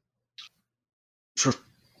sort of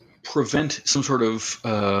prevent some sort of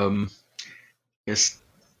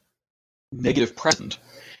negative precedent,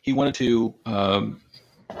 he wanted to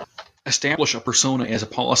establish a persona as a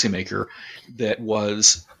policymaker that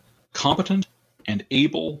was competent and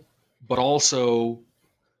able, but also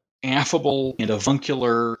affable and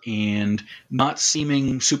avuncular and not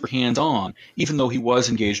seeming super hands-on, even though he was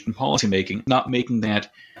engaged in policymaking, not making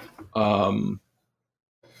that a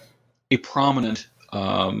prominent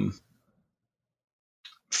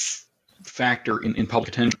factor in public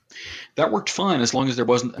attention. That worked fine as long as there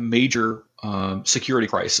wasn't a major security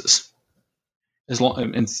crisis.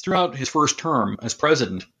 And throughout his first term as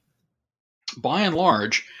president, by and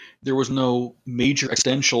large, there was no major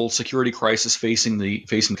existential security crisis facing the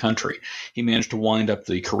country. He managed to wind up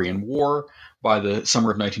the Korean War by the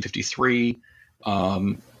summer of 1953.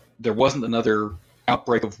 There wasn't another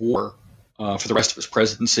outbreak of war for the rest of his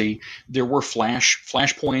presidency. There were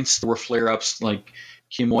flashpoints. There were flare-ups like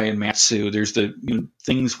Quemoy and Matsu. There's the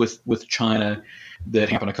things with China that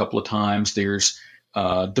happened a couple of times. There's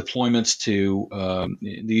deployments to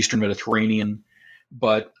the Eastern Mediterranean,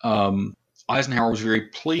 but Eisenhower was very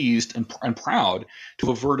pleased and proud to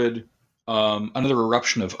have averted another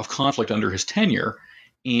eruption of conflict under his tenure,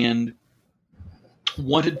 and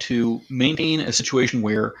wanted to maintain a situation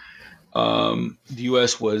where the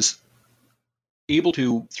U.S. was able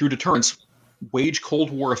to, through deterrence, wage Cold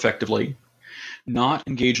War effectively, not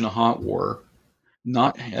engage in a hot war,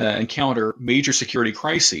 not encounter major security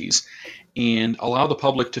crises, and allow the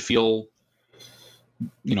public to feel,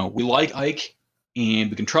 we like Ike, and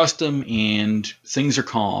we can trust him, and things are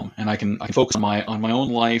calm, and I can focus on my own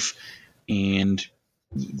life, and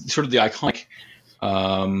sort of the iconic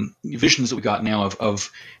visions that we got now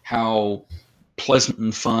of how pleasant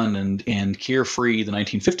and fun and carefree the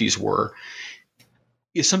 1950s were,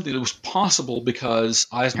 is something that was possible because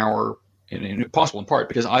Eisenhower, and possible in part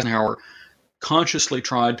because Eisenhower consciously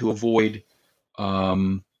tried to avoid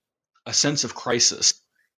a sense of crisis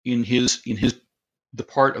in the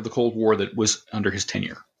part of the Cold War that was under his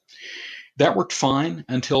tenure. That worked fine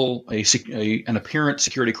until an apparent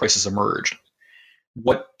security crisis emerged.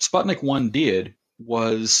 What Sputnik 1 did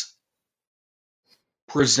was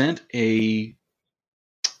present a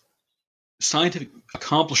scientific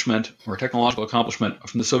accomplishment or technological accomplishment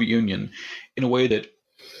from the Soviet Union in a way that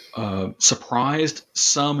surprised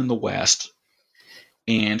some in the West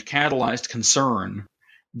and catalyzed concern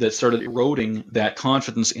that started eroding that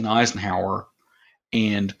confidence in Eisenhower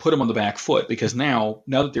and put him on the back foot, because now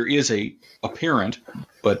that there is a apparent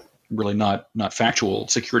but really not factual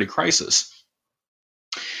security crisis,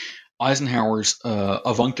 Eisenhower's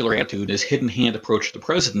avuncular attitude, his hidden hand approach to the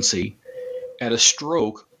presidency, at a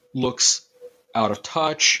stroke looks out of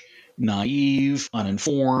touch, naive,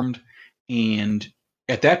 uninformed, and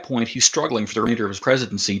at that point he's struggling for the remainder of his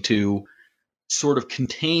presidency to sort of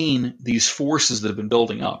contain these forces that have been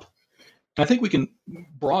building up. And I think we can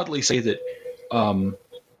broadly say that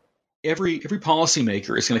every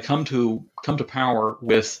policymaker is going to come to power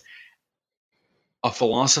with a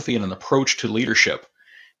philosophy and an approach to leadership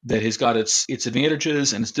that has got its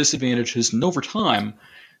advantages and its disadvantages, and over time,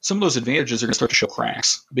 some of those advantages are going to start to show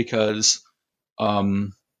cracks because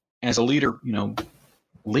as a leader,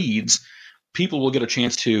 leads, people will get a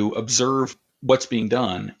chance to observe what's being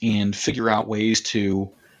done and figure out ways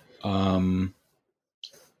to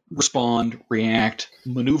respond, react,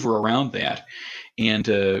 maneuver around that. And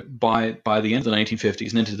by the end of the 1950s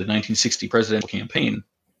and into the 1960 presidential campaign,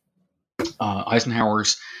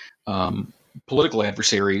 Eisenhower's political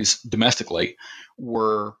adversaries domestically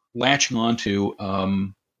were latching onto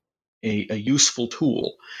a useful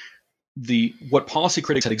tool. What policy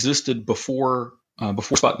critics had existed before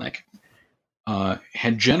Sputnik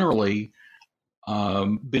had generally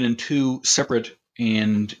been in two separate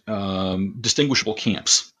and distinguishable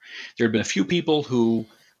camps. There had been a few people who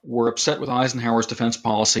were upset with Eisenhower's defense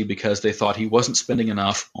policy because they thought he wasn't spending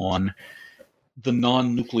enough on the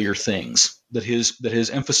non-nuclear things, that his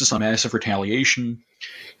emphasis on massive retaliation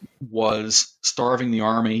was starving the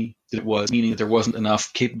army, that it was meaning that there wasn't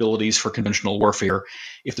enough capabilities for conventional warfare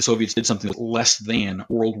if the Soviets did something less than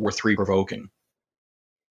World War III provoking.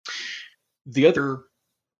 The other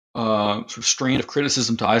sort of strand of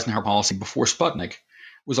criticism to Eisenhower policy before Sputnik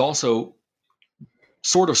was also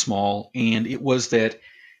sort of small, and it was that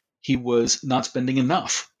he was not spending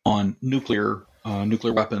enough on nuclear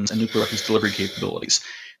weapons and nuclear weapons delivery capabilities.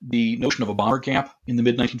 the notion of a bomber gap in the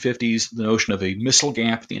mid-1950s, the notion of a missile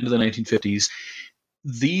gap at the end of the 1950s.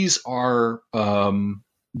 These are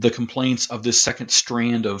the complaints of this second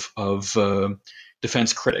strand of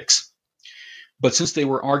defense critics. But since they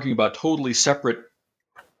were arguing about totally separate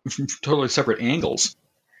angles,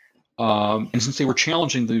 and since they were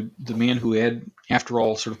challenging the man who had, after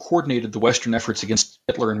all, sort of coordinated the Western efforts against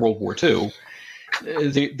Hitler in World War II,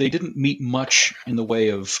 they didn't meet much in the way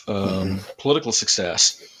of political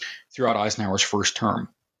success throughout Eisenhower's first term.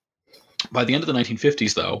 By the end of the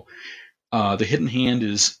 1950s, though, the hidden hand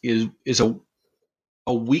is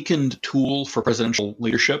a weakened tool for presidential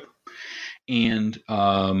leadership, and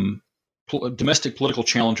domestic political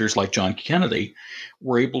challengers like John Kennedy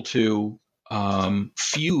were able to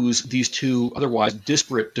fuse these two otherwise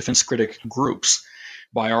disparate defense critic groups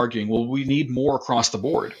by arguing, well, we need more across the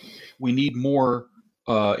board. We need more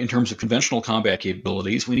in terms of conventional combat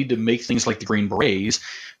capabilities. We need to make things like the Green Berets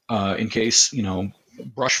in case,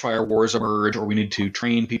 brush fire wars emerge, or we need to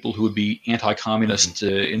train people who would be anti-communist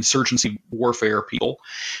insurgency warfare people.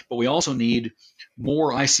 But we also need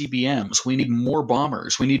more ICBMs. We need more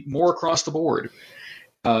bombers. We need more across the board.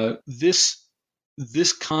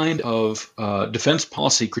 This kind of defense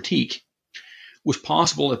policy critique was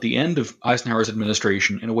possible at the end of Eisenhower's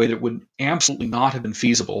administration in a way that would absolutely not have been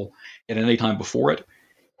feasible at any time before it.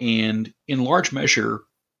 And in large measure,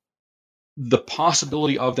 the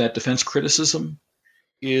possibility of that defense criticism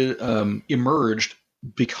emerged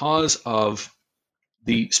because of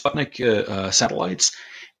the Sputnik satellites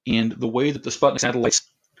and the way that the Sputnik satellites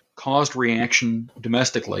caused reaction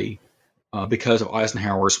domestically because of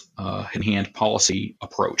Eisenhower's in-hand policy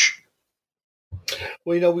approach.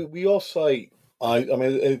 Well, we all cite, I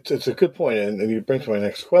mean, it's a good point, and you bring to my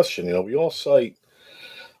next question. We all cite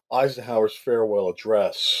Eisenhower's farewell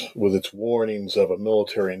address with its warnings of a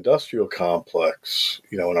military-industrial complex,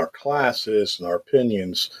 in our classes and our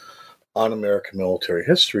opinions on American military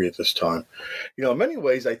history at this time. In many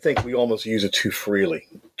ways, I think we almost use it too freely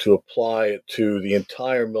to apply it to the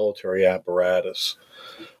entire military apparatus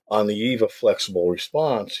on the eve of flexible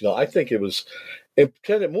response. I think it was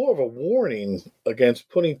intended more of a warning against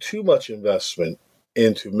putting too much investment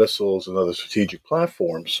into missiles and other strategic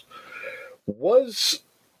platforms. Was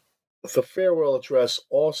the farewell address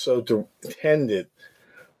also intended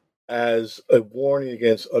as a warning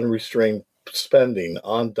against unrestrained spending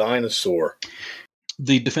on Dyna-Soar?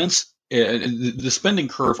 The defense, the spending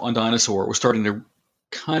curve on Dyna-Soar was starting to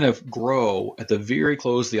kind of grow at the very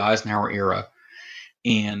close of the Eisenhower era.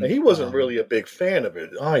 And he wasn't really a big fan of it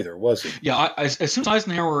either, was he? Yeah, as soon as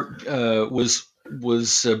Eisenhower was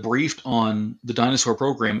briefed on the Dyna-Soar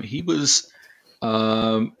program, he was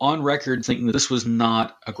on record thinking that this was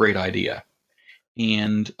not a great idea.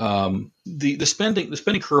 And the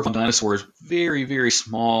spending curve on Dyna-Soar is very, very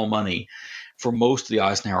small money for most of the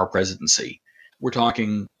Eisenhower presidency. We're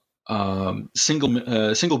talking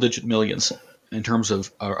single digit millions in terms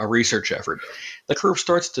of a research effort. The curve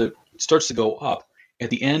starts to go up at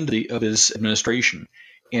the end of his administration,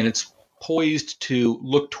 and it's poised to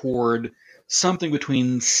look toward something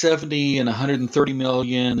between 70 and 130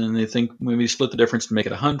 million, and they think maybe split the difference to make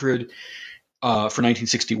it 100 for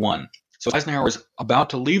 1961. So Eisenhower is about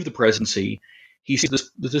to leave the presidency. He sees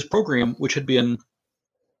this program, which had been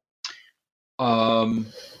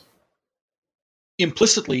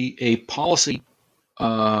implicitly a policy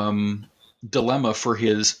dilemma for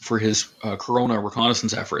his Corona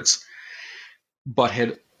reconnaissance efforts, but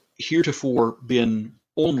had heretofore been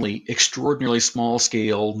only extraordinarily small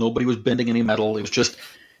scale. Nobody was bending any metal. It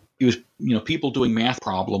was people doing math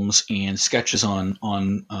problems and sketches on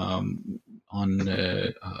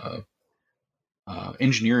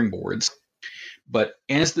engineering boards. But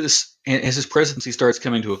as his presidency starts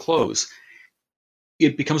coming to a close,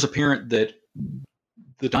 it becomes apparent that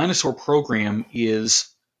the Dyna-Soar program is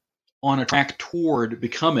on a track toward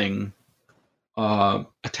becoming a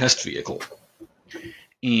test vehicle.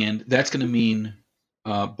 And that's going to mean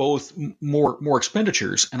both more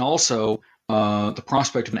expenditures and also the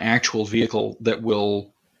prospect of an actual vehicle that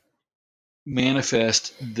will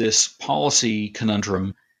manifest this policy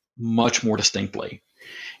conundrum much more distinctly.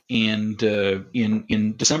 And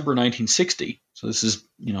in December 1960, so this is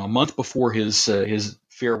a month before his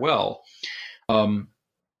farewell,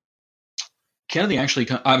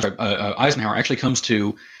 Eisenhower actually comes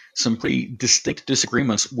to some pretty distinct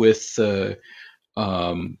disagreements with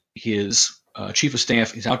his chief of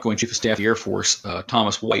staff, his outgoing chief of staff of the Air Force,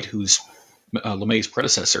 Thomas White, who's LeMay's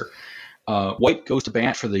predecessor. White goes to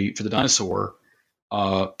bat for the Dyna-Soar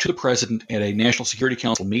to the president at a National Security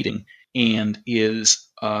Council meeting, and is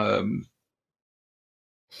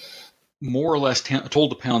more or less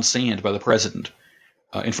told to pound sand by the president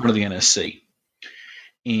in front of the NSC.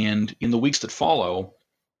 And in the weeks that follow,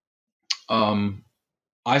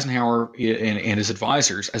 Eisenhower and his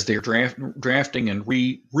advisors, as they're drafting and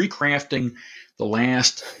recrafting the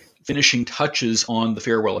last finishing touches on the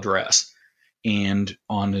farewell address and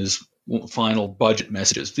on his final budget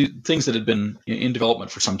messages, things that had been in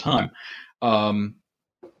development for some time,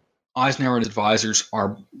 Eisenhower and his advisors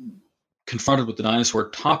are confronted with the dinosaur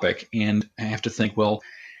topic and have to think, well,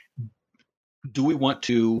 do we want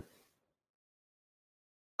to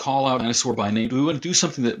call out dinosaur by name? Do we want to do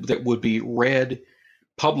something that would be read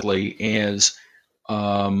publicly as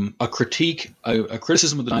a critique, a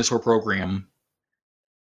criticism of the dinosaur program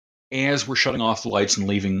as we're shutting off the lights and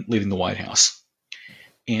leaving the White House?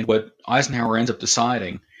 And what Eisenhower ends up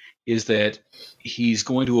deciding is that he's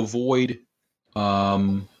going to avoid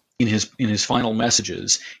in his final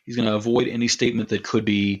messages, he's going to avoid any statement that could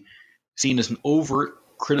be seen as an overt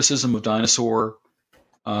criticism of dinosaur,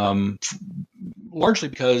 largely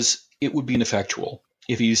because it would be ineffectual.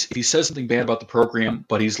 If he says something bad about the program,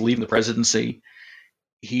 but he's leaving the presidency,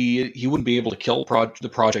 he wouldn't be able to kill the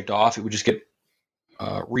project off. It would just get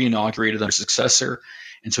reinaugurated under successor,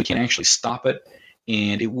 and so he can't actually stop it.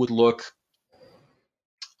 And it would look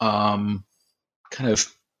kind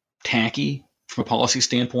of tacky from a policy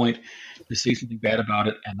standpoint to say something bad about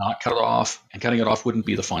it and not cut it off. And cutting it off wouldn't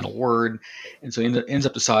be the final word. And so he ends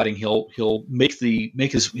up deciding he'll make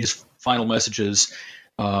his final messages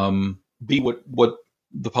be what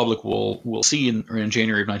the public will see in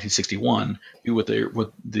January of 1961, be what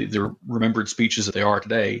the remembered speeches that they are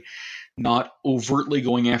today. Not overtly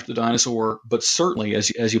going after the dinosaur, but certainly,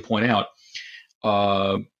 as you point out,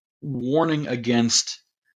 warning against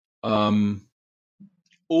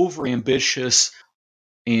overambitious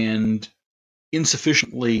and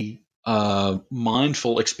insufficiently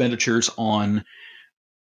mindful expenditures on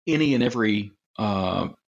any and every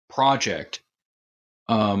project,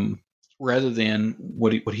 rather than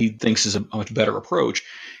what he thinks is a much better approach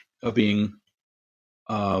of being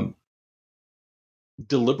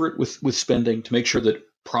deliberate with spending to make sure that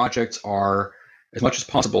projects are, as much as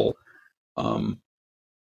possible,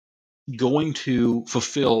 going to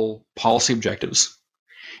fulfill policy objectives,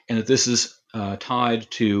 and that this is tied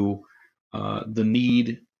to the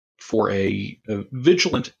need for a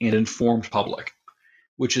vigilant and informed public,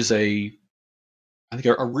 which is I think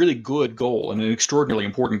a really good goal and an extraordinarily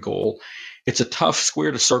important goal. It's a tough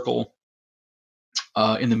square to circle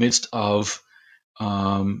in the midst of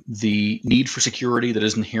the need for security that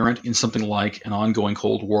is inherent in something like an ongoing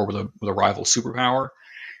Cold War with a rival superpower,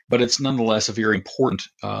 but it's nonetheless a very important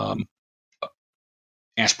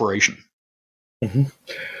aspiration. Mm-hmm.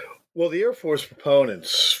 Well, the Air Force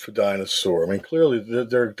proponents for Dinosaur, I mean, clearly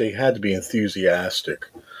they had to be enthusiastic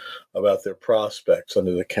about their prospects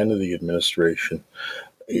under the Kennedy administration.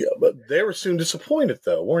 Yeah, but they were soon disappointed,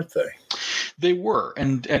 though, weren't they? They were,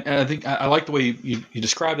 and I think I like the way you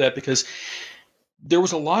describe that, because there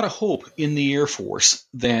was a lot of hope in the Air Force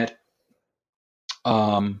that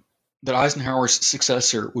that Eisenhower's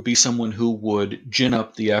successor would be someone who would gin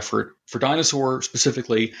up the effort for Dinosaur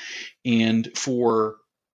specifically, and for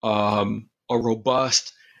a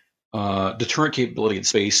robust deterrent capability in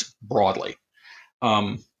space broadly.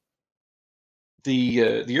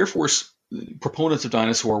 The Air Force proponents of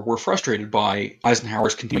Dinosaur were frustrated by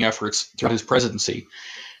Eisenhower's continuing efforts throughout his presidency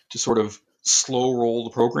to sort of slow roll the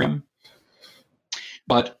program.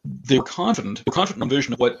 But they were confident in a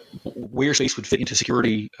vision of where space would fit into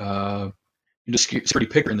security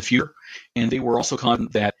picture in the future, and they were also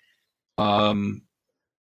confident that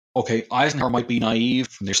Eisenhower might be naive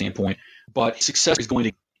from their standpoint, but his successor is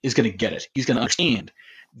going to get it. He's going to understand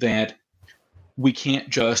that we can't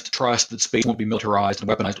just trust that space won't be militarized and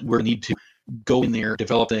weaponized. We're going to need to go in there,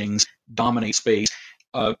 develop things, dominate space.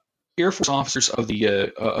 Air Force officers of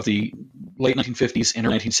the late 1950s and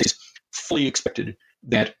early 1960s fully expected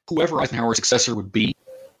that whoever Eisenhower's successor would be,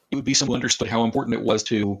 it would be someone who understood how important it was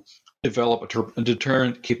to develop a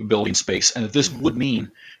deterrent capability in space, and that this would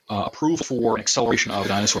mean approval for an acceleration of the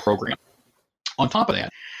Dinosaur program. On top of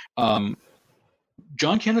that,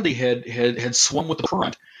 John Kennedy had swum with the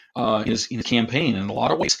current in his campaign in a lot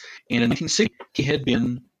of ways, and in 1960 he had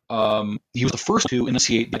been he was the first to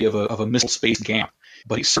initiate the idea of a missile space gap,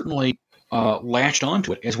 but he certainly latched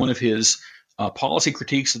onto it as one of his policy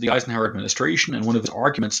critiques of the Eisenhower administration, and one of his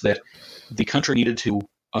arguments that the country needed to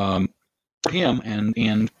support him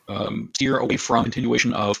and steer away from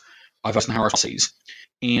continuation of Eisenhower's policies.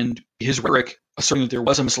 And his rhetoric asserting that there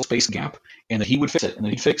was a missile space gap and that he would fix it, and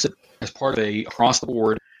that he'd fix it as part of a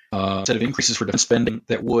across-the-board set of increases for defense spending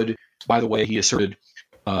that would, by the way, he asserted,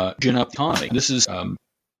 gin up the economy. This is,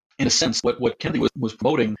 in a sense, what Kennedy was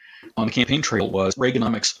promoting on the campaign trail was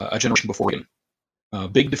Reaganomics a generation before Reagan.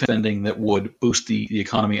 Big defending that would boost the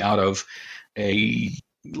economy out of a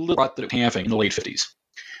little rut that it was having in the late 50s.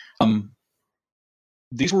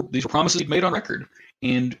 These were promises he'd made on record,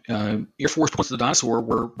 and Air Force points to the dinosaur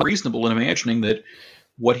were reasonable in imagining that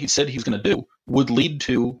what he said he was going to do would lead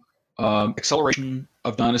to acceleration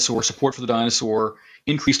of dinosaur, support for the dinosaur,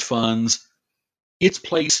 increased funds, its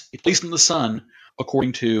place in the sun,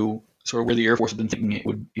 according to sort of where the Air Force had been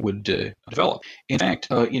thinking it would develop. In fact,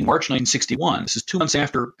 in March 1961, this is 2 months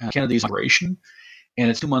after Kennedy's inauguration, and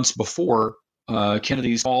it's 2 months before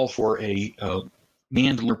Kennedy's call for a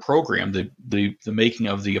manned lunar program, the making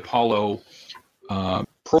of the Apollo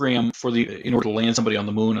program in order to land somebody on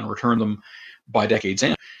the moon and return them by decade's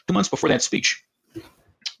end. 2 months before that speech,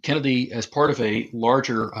 Kennedy, as part of a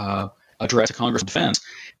larger address to Congress and Defense,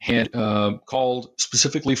 had called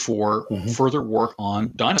specifically for further work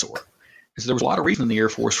on dinosaur. So there was a lot of reason in the Air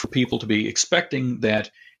Force for people to be expecting that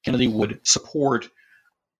Kennedy would support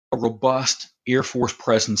a robust Air Force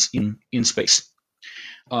presence in space.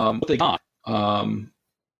 What they got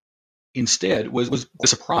instead was a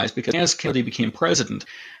surprise, because as Kennedy became president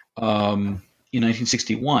in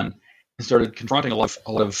 1961 and started confronting a lot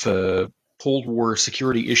of Cold War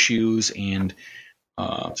security issues and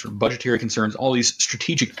sort of budgetary concerns, all these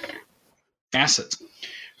strategic assets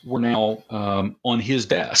were now on his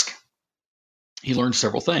desk. He learned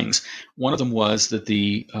several things. One of them was that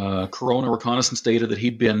the Corona reconnaissance data that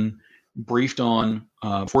he'd been briefed on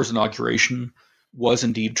before his inauguration was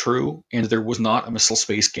indeed true, and there was not a missile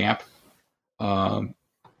space gap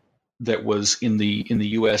that was in the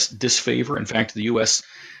U.S. disfavor. In fact, the U.S.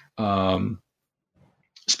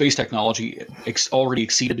 Space technology already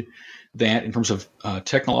exceeded that in terms of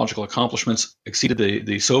technological accomplishments, exceeded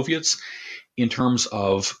the Soviets in terms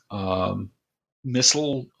of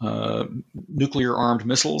nuclear armed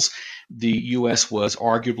missiles. The U.S. was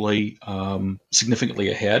arguably significantly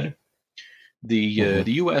ahead. The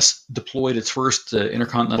U.S. deployed its first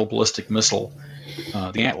intercontinental ballistic missile,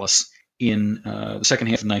 the Atlas, in the second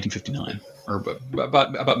half of 1959, or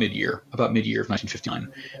about mid-year of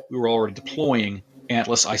 1959. We were already deploying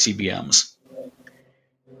Atlas ICBMs.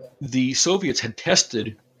 The Soviets had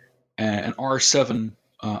tested an R-7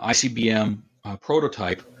 ICBM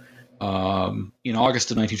prototype in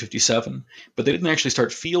August of 1957, but they didn't actually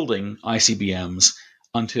start fielding ICBMs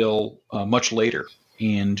until much later.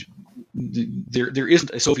 And there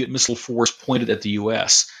isn't a Soviet missile force pointed at the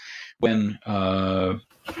U.S. when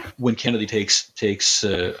Kennedy takes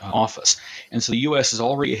office, and so the U.S. is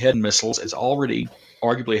already ahead in missiles. It's already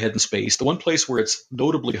arguably ahead in space. The one place where it's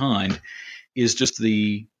notably behind is just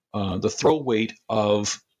the throw weight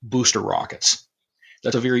of booster rockets.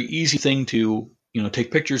 That's a very easy thing to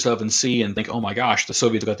take pictures of and see and think, oh my gosh, the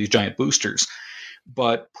Soviets got these giant boosters.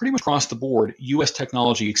 But pretty much across the board, U.S.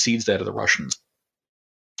 technology exceeds that of the Russians,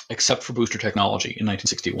 except for booster technology in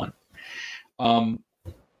 1961.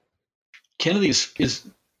 Kennedy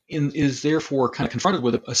is therefore kind of confronted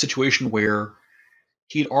with a situation where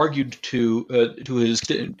he'd argued to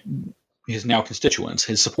his now constituents,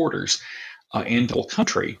 his supporters, and the whole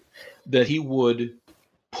country, that he would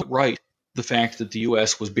put right the fact that the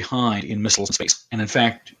U.S. was behind in missiles and space. And in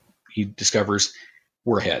fact, he discovers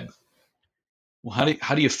we're ahead. Well,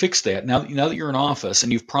 how do you fix that? Now that you're in office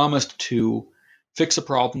and you've promised to fix a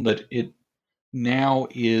problem that it now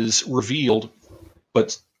is revealed,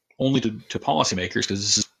 but only to policymakers, because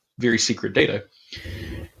this is very secret data,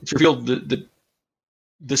 it's revealed that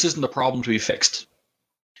this isn't a problem to be fixed.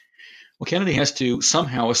 Well, Kennedy has to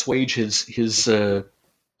somehow assuage his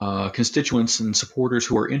constituents and supporters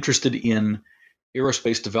who are interested in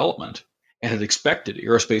aerospace development and had expected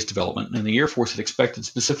aerospace development, and the Air Force had expected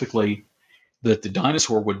specifically that the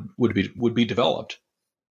dinosaur would be developed.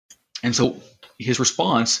 And so his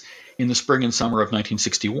response in the spring and summer of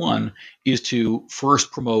 1961 is to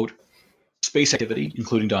first promote space activity,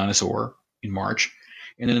 including dinosaur, in March,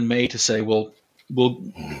 and then in May to say, well, we'll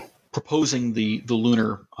proposing the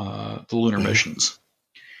lunar missions,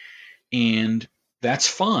 and that's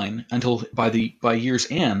fine until by year's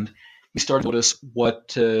end we started to notice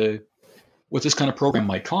what this kind of program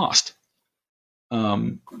might cost.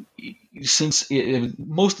 Since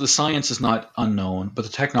most of the science is not unknown, but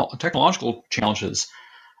the technological challenges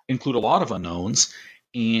include a lot of unknowns,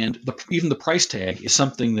 and even the price tag is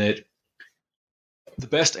something that the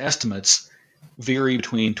best estimates vary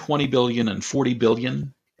between $20 billion and $40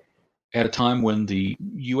 billion at a time when the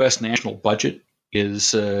U.S. national budget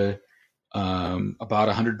is about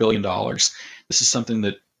 $100 billion. This is something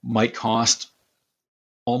that might cost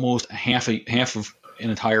almost half of an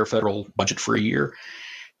entire federal budget for a year.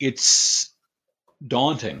 It's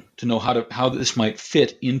daunting to know how this might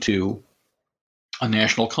fit into a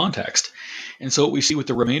national context. And so what we see with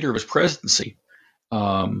the remainder of his presidency,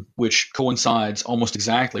 which coincides almost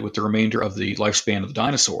exactly with the remainder of the lifespan of the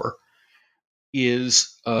dinosaur,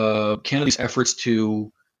 is Kennedy's efforts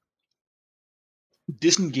to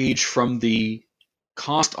disengage from the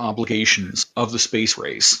cost obligations of the space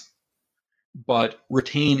race, but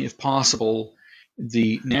retain, if possible,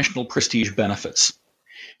 the national prestige benefits.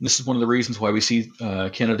 And this is one of the reasons why we see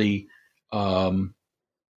Kennedy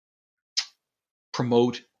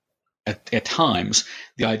promote at times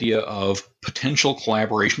the idea of potential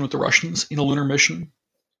collaboration with the Russians in a lunar mission,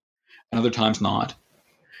 and other times not.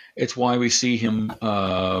 It's why we see him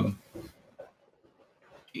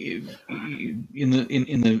in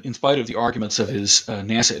spite of the arguments of his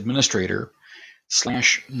NASA administrator /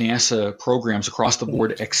 NASA programs across the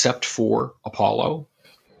board, except for Apollo.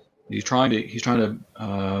 He's trying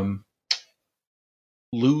to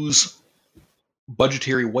lose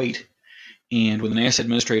budgetary weight. And when the NASA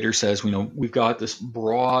administrator says, we've got this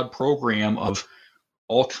broad program of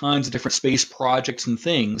all kinds of different space projects and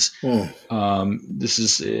things, this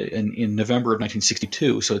is in November of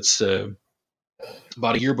 1962, so it's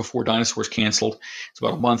about a year before Dinosaurs canceled. It's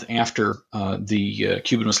about a month after the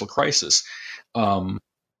Cuban Missile Crisis.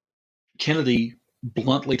 Kennedy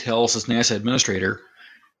bluntly tells his NASA administrator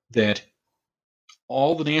that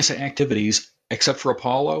all the NASA activities except for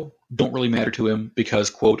Apollo don't really matter to him because,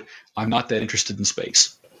 quote, I'm not that interested in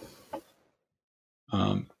space.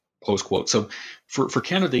 Close quote. So for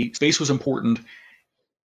Kennedy, space was important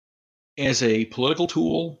as a political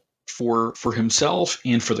tool for himself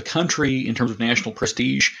and for the country in terms of national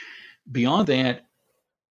prestige. Beyond that,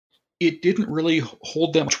 it didn't really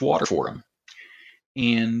hold that much water for him.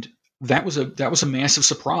 And that was a massive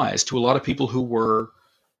surprise to a lot of people who were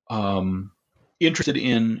interested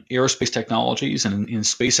in aerospace technologies and in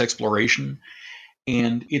space exploration.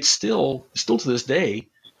 And it's still to this day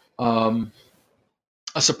a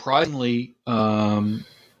surprisingly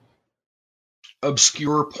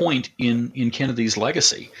obscure point in Kennedy's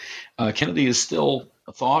legacy. Kennedy is still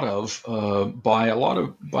thought of by a lot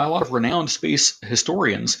of renowned space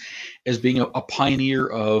historians as being a pioneer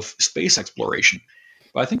of space exploration.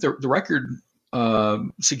 But I think the record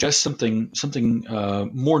suggests something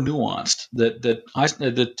more nuanced.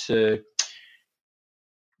 That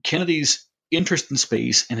Kennedy's interest in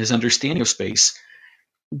space and his understanding of space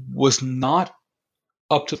was not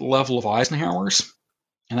up to the level of Eisenhower's,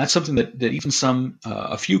 and that's something that even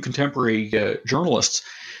a few contemporary journalists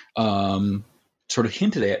sort of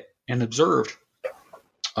hinted at and observed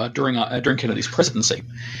during Kennedy's presidency,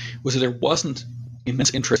 was that there wasn't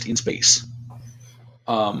immense interest in space.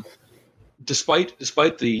 Despite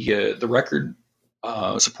the record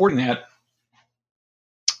supporting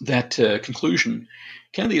that conclusion,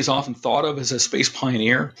 Kennedy is often thought of as a space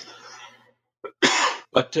pioneer,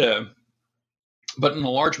 but in a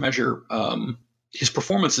large measure, his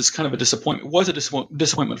performance is kind of a disappointment. Was a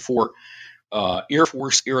disappointment for Air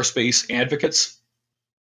Force aerospace advocates,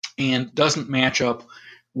 and doesn't match up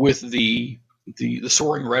with the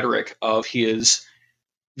soaring rhetoric of his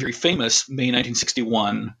very famous May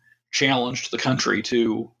 1961 challenge to the country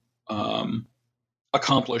to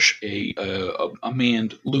accomplish a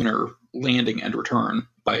manned lunar landing and return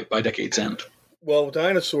by decade's end. Well,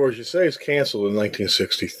 Dinosaurs, you say, is canceled in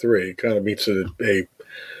 1963. It kind of meets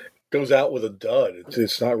goes out with a dud.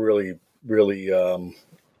 It's not really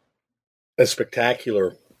as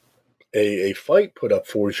spectacular a fight put up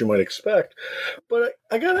for as you might expect. But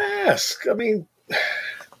I gotta ask, I mean,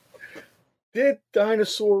 did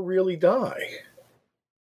Dinosaur really die?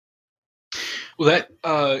 Well,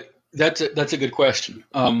 that's a good question.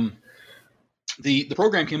 The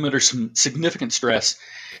program came under some significant stress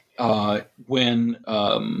when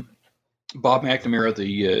Bob McNamara,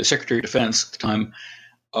 the Secretary of Defense at the time,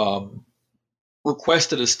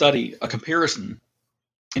 requested a comparison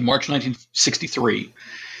in March 1963.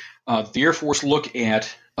 The Air Force look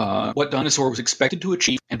at what Dinosaur was expected to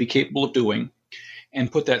achieve and be capable of doing,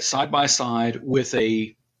 and put that side by side with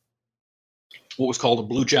what was called a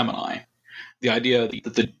Blue Gemini. The idea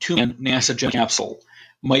that the two-man NASA Gemini capsule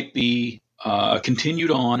might be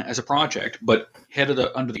continued on as a project, but headed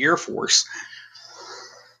under the Air Force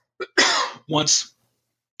once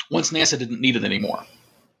NASA didn't need it anymore.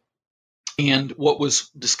 And what was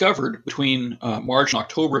discovered between March and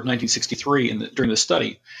October of 1963 during the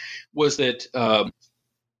study was that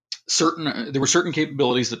there were certain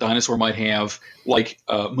capabilities that Dinosaur might have, like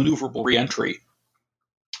maneuverable reentry,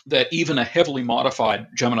 that even a heavily modified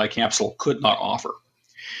Gemini capsule could not offer.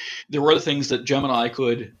 there were other things that Gemini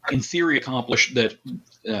could, in theory, accomplish that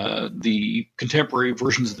the contemporary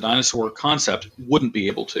versions of the dinosaur concept wouldn't be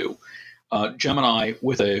able to. Gemini,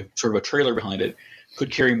 with a sort of a trailer behind it, could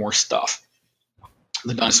carry more stuff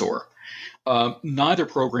than dinosaur. Neither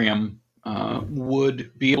program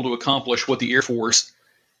would be able to accomplish what the Air Force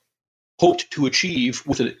hoped to achieve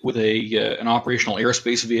with an operational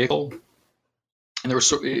aerospace vehicle. And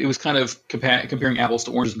it was kind of comparing apples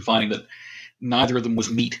to oranges and finding that neither of them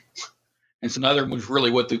was meat, and so neither of them was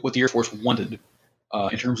really what the Air Force wanted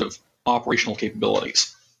in terms of operational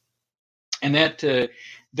capabilities. And that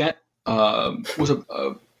was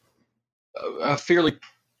a fairly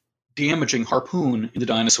damaging harpoon in the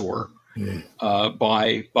dinosaur.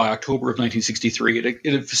 By October of 1963, it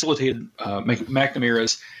had facilitated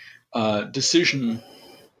McNamara's decision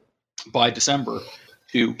by December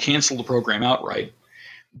to cancel the program outright.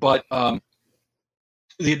 But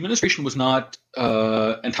the administration was not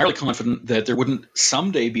entirely confident that there wouldn't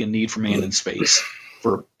someday be a need for man in space,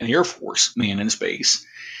 for an Air Force man in space.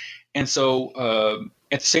 And so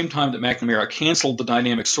at the same time that McNamara canceled the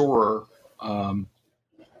Dynamic Soarer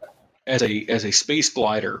as a space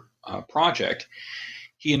glider project,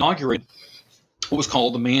 he inaugurated what was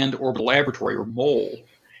called the Manned Orbital Laboratory, or MOLE.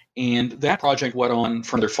 And that project went on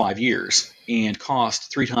for another 5 years and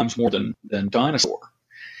cost 3 times more than Dinosaur.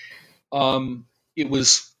 It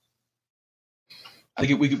was, I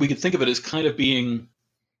think we could think of it as kind of being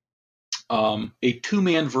a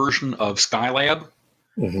two-man version of Skylab,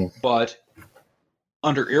 but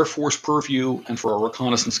under Air Force purview and for a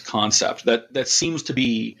reconnaissance concept. That seems to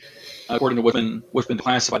be, according to what's been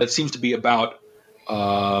classified, that seems to be about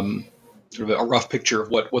sort of a rough picture of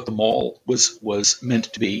what the MOLE was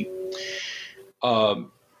meant to be.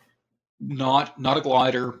 Not a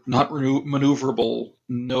glider, not maneuverable,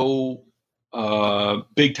 no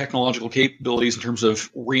big technological capabilities in terms of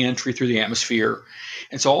re-entry through the atmosphere.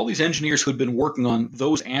 And so all these engineers who had been working on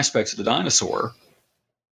those aspects of the dinosaur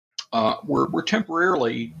were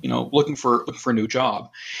temporarily, looking for a new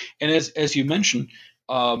job. And as you mentioned,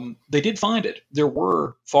 they did find it. There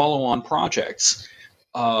were follow-on projects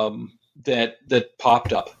that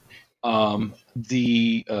popped up.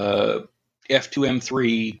 The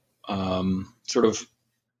F2M3 sort of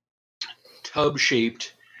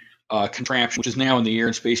tub-shaped contraption, which is now in the Air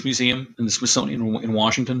and Space Museum in the Smithsonian in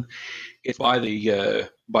Washington. It's by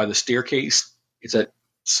the staircase. It's that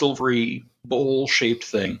silvery bowl-shaped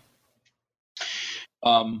thing.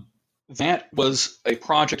 That was a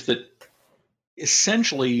project that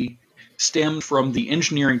essentially stemmed from the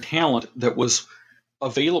engineering talent that was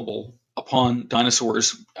available upon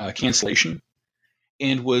Dinosaur's cancellation,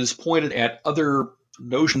 and was pointed at other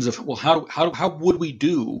notions of, well, how would we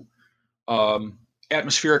do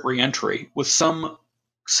atmospheric reentry with some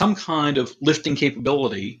kind of lifting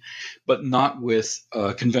capability, but not with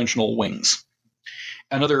conventional wings.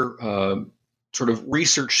 Another sort of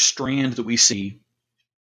research strand that we see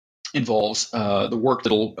involves the work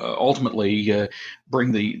that will ultimately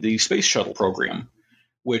bring the space shuttle program,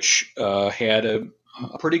 which had a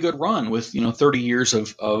pretty good run with 30 years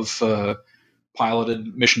of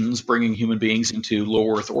piloted missions bringing human beings into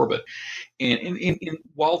low Earth orbit. And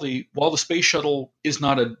while the space shuttle is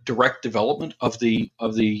not a direct development of a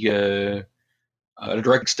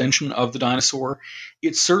direct extension of the dinosaur,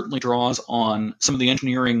 it certainly draws on some of the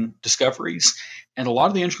engineering discoveries and a lot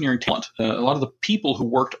of the engineering talent. A lot of the people who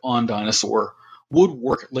worked on Dinosaur would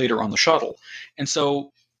work later on the shuttle. And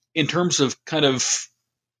so in terms of kind of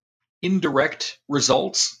indirect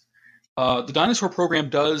results, the Dinosaur program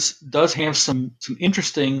does have some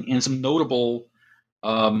interesting and some notable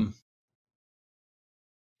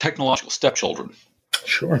technological stepchildren.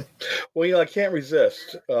 Sure. Well, I can't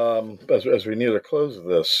resist, as we near the close of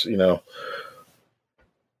this, the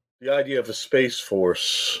idea of a space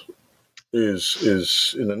force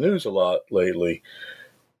is in the news a lot lately.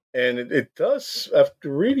 And it does,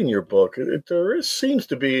 after reading your book, seems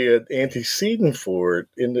to be an antecedent for it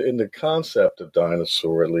in the concept of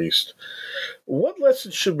Dinosaur, at least. What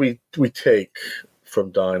lessons should we take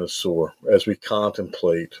from Dinosaur as we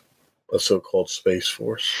contemplate a so-called space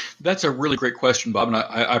force? That's a really great question, Bob, and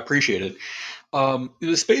I appreciate it.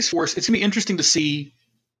 The space force, it's going to be interesting to see,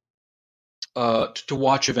 to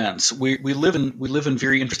watch events. We live in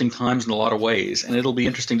very interesting times in a lot of ways, and it'll be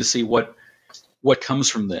interesting to see what comes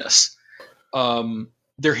from this.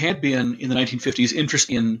 There had been in the 1950s interest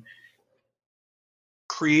in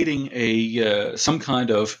creating some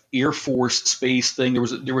kind of Air Force space thing. There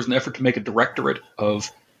was an effort to make a directorate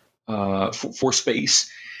of for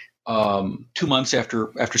space 2 months after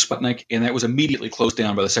Sputnik, and that was immediately closed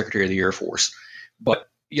down by the Secretary of the Air Force. But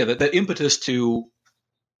yeah, that impetus to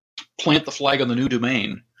plant the flag on the new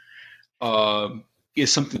domain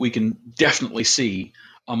is something we can definitely see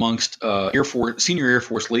amongst senior Air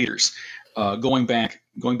Force leaders going back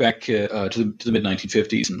to the mid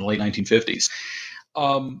 1950s and the late 1950s.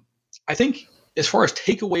 I think as far as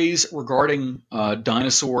takeaways regarding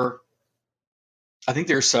Dinosaur, I think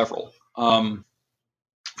there are several. From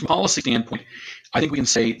a policy standpoint, I think we can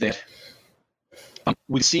say that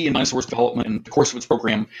we see in Dinosaur's development and the course of its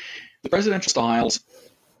program, the presidential styles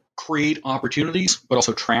create opportunities, but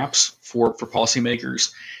also traps for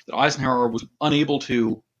policymakers that Eisenhower was unable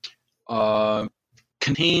to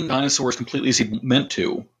contain dinosaurs completely as he meant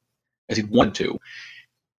to, as he wanted to,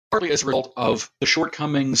 partly as a result of the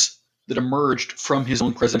shortcomings that emerged from his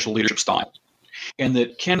own presidential leadership style. And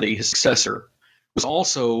that Kennedy, his successor, was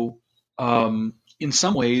also, in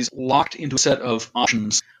some ways, locked into a set of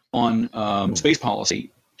options on space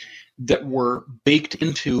policy that were baked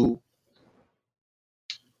into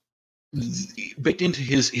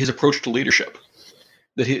his approach to leadership.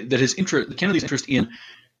 That Kennedy's interest in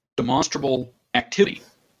demonstrable activity,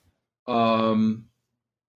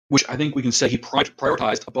 which I think we can say he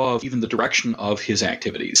prioritized above even the direction of his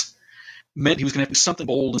activities, meant he was going to have to do something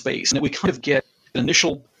bold in space, and that we kind of get an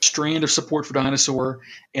initial strand of support for Dinosaur,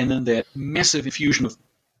 and then that massive infusion of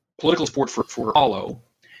political support for Apollo,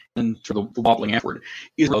 and sort of the wobbling afterward,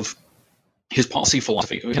 is of his policy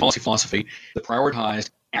philosophy that prioritized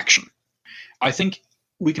action. I think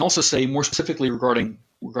we can also say more specifically regarding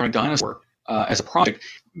Dinosaur as a project,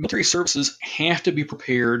 military services have to be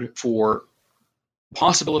prepared for the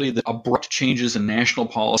possibility that abrupt changes in national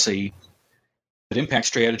policy that impact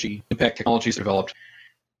strategy, impact technologies developed,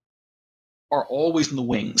 are always in the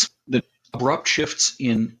wings. That abrupt shifts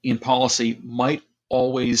in policy might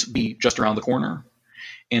always be just around the corner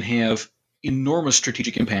and have enormous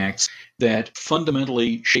strategic impacts that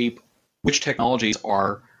fundamentally shape which technologies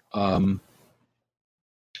are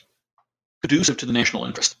conducive to the national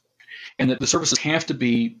interest. And that the services have to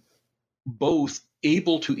be both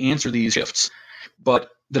able to answer these shifts,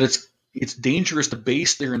 but that it's dangerous to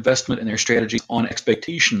base their investment and their strategy on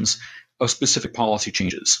expectations of specific policy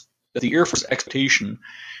changes. That the Air Force expectation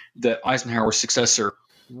that Eisenhower's successor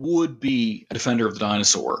would be a defender of the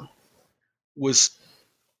dinosaur was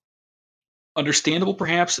understandable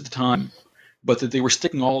perhaps at the time, but that they were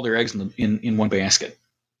sticking all their eggs in one basket.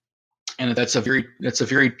 And that's a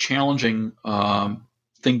very challenging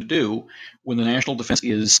thing to do when the national defense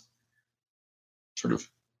is sort of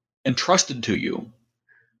entrusted to you,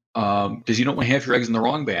 because you don't want to have your eggs in the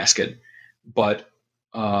wrong basket. But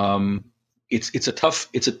it's a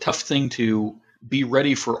tough thing to be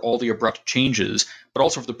ready for all the abrupt changes, but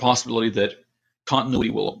also for the possibility that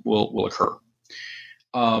continuity will occur.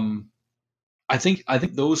 I think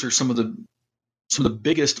those are some of the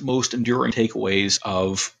biggest, most enduring takeaways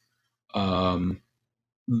of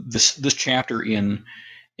this chapter in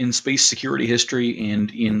space security history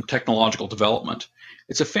and in technological development.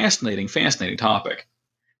 It's a fascinating topic,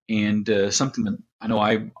 and something that I know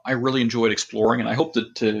I really enjoyed exploring, and I hope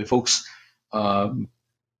that folks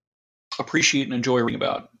appreciate and enjoy reading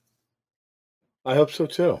about. I hope so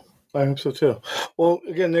too. Well,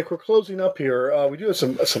 again, Nick, we're closing up here. We do have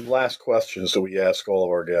some last questions that we ask all of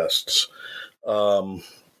our guests.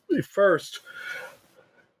 First,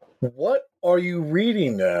 what are you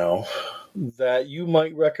reading now that you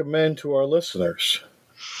might recommend to our listeners?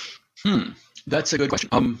 That's a good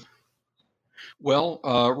question. Well,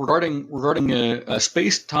 regarding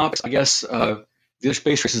space topics, I guess The Other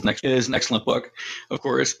Space Race is an excellent book, of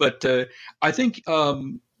course. But I think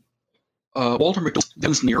Walter McDowell's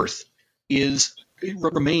Heavens and the Earth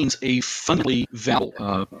remains a fundamentally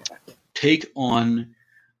valuable take on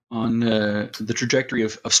the trajectory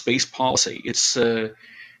of space policy. It's an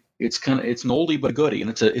oldie but a goodie, and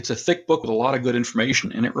it's a thick book with a lot of good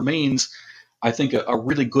information, and it remains, I think, a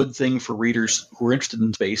really good thing for readers who are interested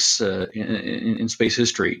in space in space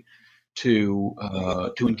history to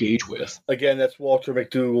engage with. Again, that's Walter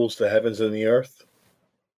McDougall's The Heavens and the Earth.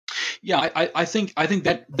 Yeah, I think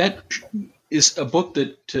that is a book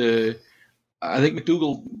that I think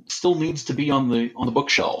McDougall still needs to be on the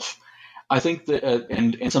bookshelf. I think that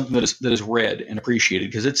and something that is read and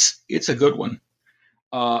appreciated, because it's a good one.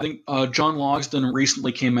 I think John Logsdon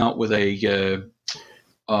recently came out with a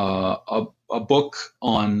book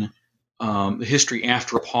on the history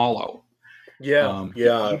after Apollo.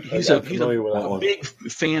 He's a big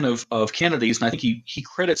fan of Kennedy's, and I think he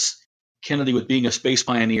credits Kennedy with being a space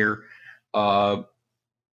pioneer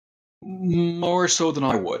more so than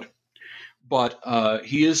I would. But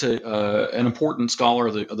he is an important scholar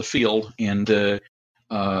of the field, and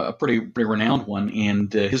a pretty renowned one.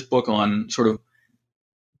 And his book on sort of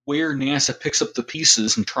where NASA picks up the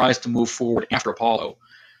pieces and tries to move forward after Apollo,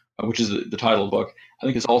 which is the title of the book, I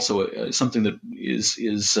think is also something that is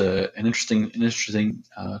an interesting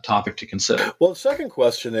topic to consider. Well, the second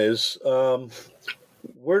question is,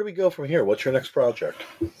 where do we go from here? What's your next project?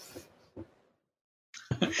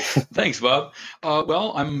 Thanks, Bob.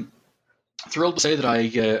 Well, I'm thrilled to say that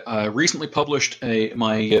I recently published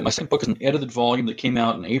my second book is an edited volume that came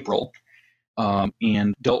out in April,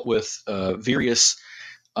 and dealt with various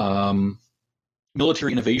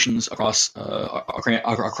military innovations across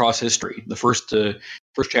history. The first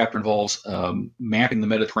chapter involves mapping the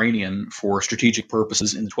Mediterranean for strategic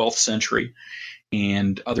purposes in the 12th century,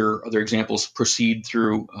 and other examples proceed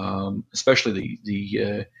through, especially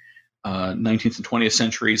the 19th and 20th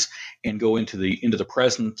centuries, and go into the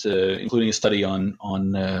present, including a study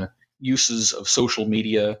on uses of social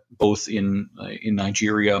media, both in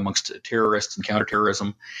Nigeria amongst terrorists and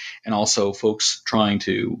counterterrorism, and also folks trying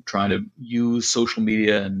to use social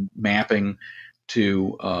media and mapping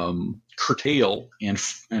to curtail and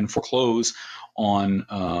foreclose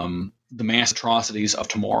on the mass atrocities of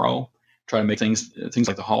tomorrow, try to make things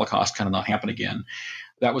like the Holocaust kind of not happen again.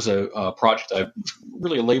 That was a project,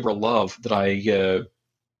 really a labor of love that I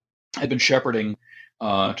had been shepherding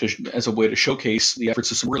as a way to showcase the efforts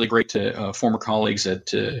of some really great former colleagues at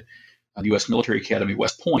the U.S. Military Academy,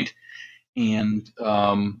 West Point. And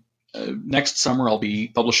next summer, I'll be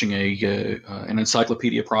publishing an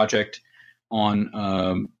encyclopedia project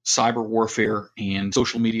on cyber warfare and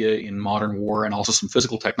social media in modern war, and also some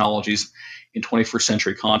physical technologies in 21st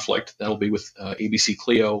century conflict. That'll be with ABC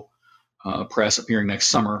Clio Press, appearing next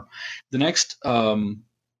summer. The next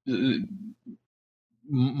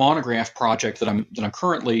monograph project that I'm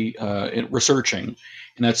currently researching,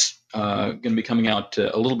 and that's going to be coming out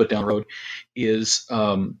a little bit down the road, is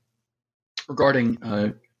regarding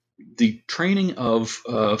the training of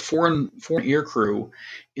foreign air crew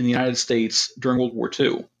in the United States during World War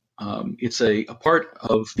II. It's a part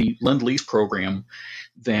of the Lend-Lease program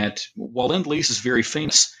that, while Lend-Lease is very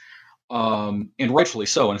famous, and rightfully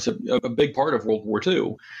so, and it's a big part of World War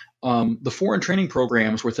II, the foreign training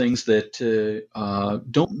programs were things that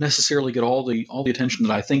don't necessarily get all the attention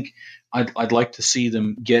that I think I'd like to see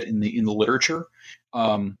them get in the literature.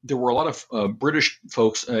 There were a lot of British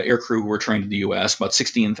folks, air crew, who were trained in the U.S., about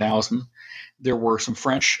 16,000. There were some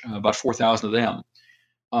French, about 4,000 of them.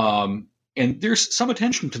 And there's some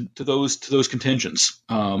attention to those contingents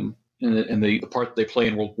and the part that they play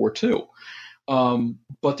in World War II.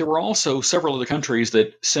 But there were also several other countries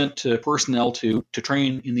that sent personnel to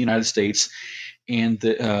train in the United States, and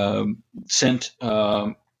sent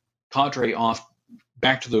cadre off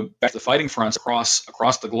back to the fighting fronts across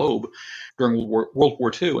the globe during World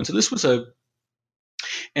War II. And so this was an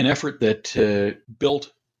effort that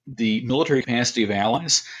built the military capacity of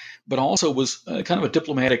allies, but also was kind of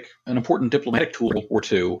an important diplomatic tool in World War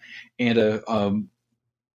II, and a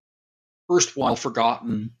erstwhile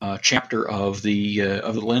forgotten chapter of the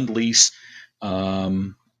Lend-Lease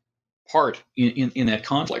part in that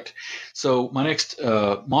conflict. So my next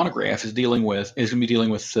monograph is going to be dealing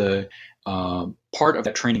with part of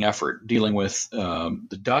that training effort, dealing with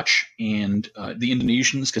the Dutch and the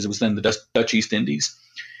Indonesians, because it was then the Dutch East Indies.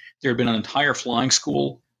 There had been an entire flying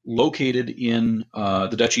school located in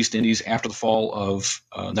the Dutch East Indies after the fall of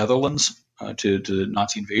Netherlands to the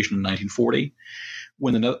Nazi invasion in 1940.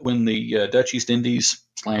 When the Dutch East Indies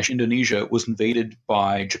 / Indonesia was invaded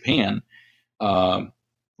by Japan,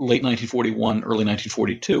 late 1941, early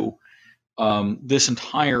 1942, this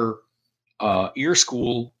entire air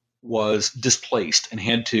school was displaced and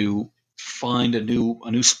had to find a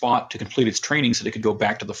new spot to complete its training so that it could go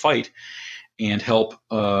back to the fight and help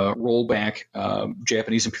roll back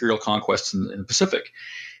Japanese imperial conquests in the Pacific.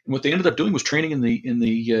 And what they ended up doing was training in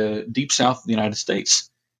the deep south of the United States,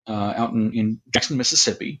 out in Jackson,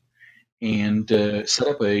 Mississippi, and set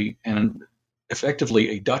up effectively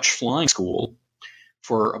a Dutch flying school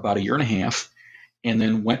for about a year and a half, and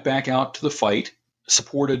then went back out to the fight,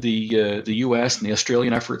 supported the U.S. and the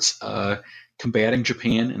Australian efforts combating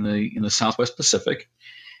Japan in the Southwest Pacific.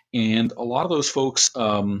 And a lot of those folks,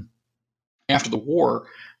 after the war,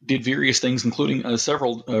 did various things, including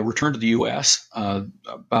several returned to the U.S.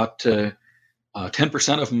 About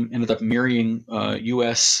 10% of them ended up marrying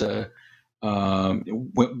U.S.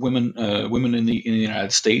 women in the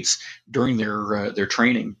United States during their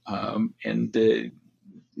training, and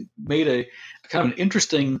made a kind of an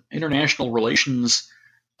interesting international relations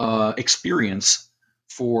experience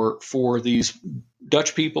for these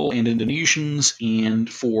Dutch people and Indonesians, and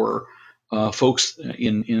for folks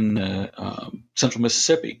in central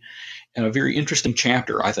Mississippi. And a very interesting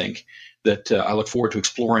chapter, I think, that I look forward to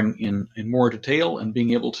exploring in more detail and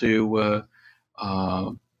being able to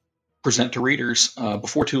present to readers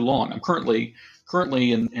before too long. I'm currently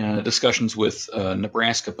in discussions with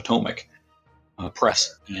Nebraska Potomac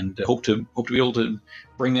Press, and hope to be able to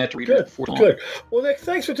bring that to readers before long. Good. Well, Nick,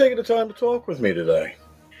 thanks for taking the time to talk with me today.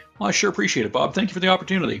 Well, I sure appreciate it, Bob. Thank you for the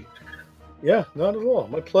opportunity. Yeah, not at all.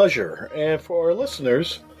 My pleasure. And for our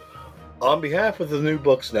listeners, on behalf of the New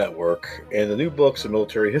Books Network and the New Books and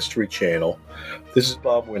Military History channel, this is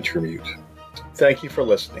Bob Wintermute. Thank you for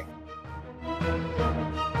listening.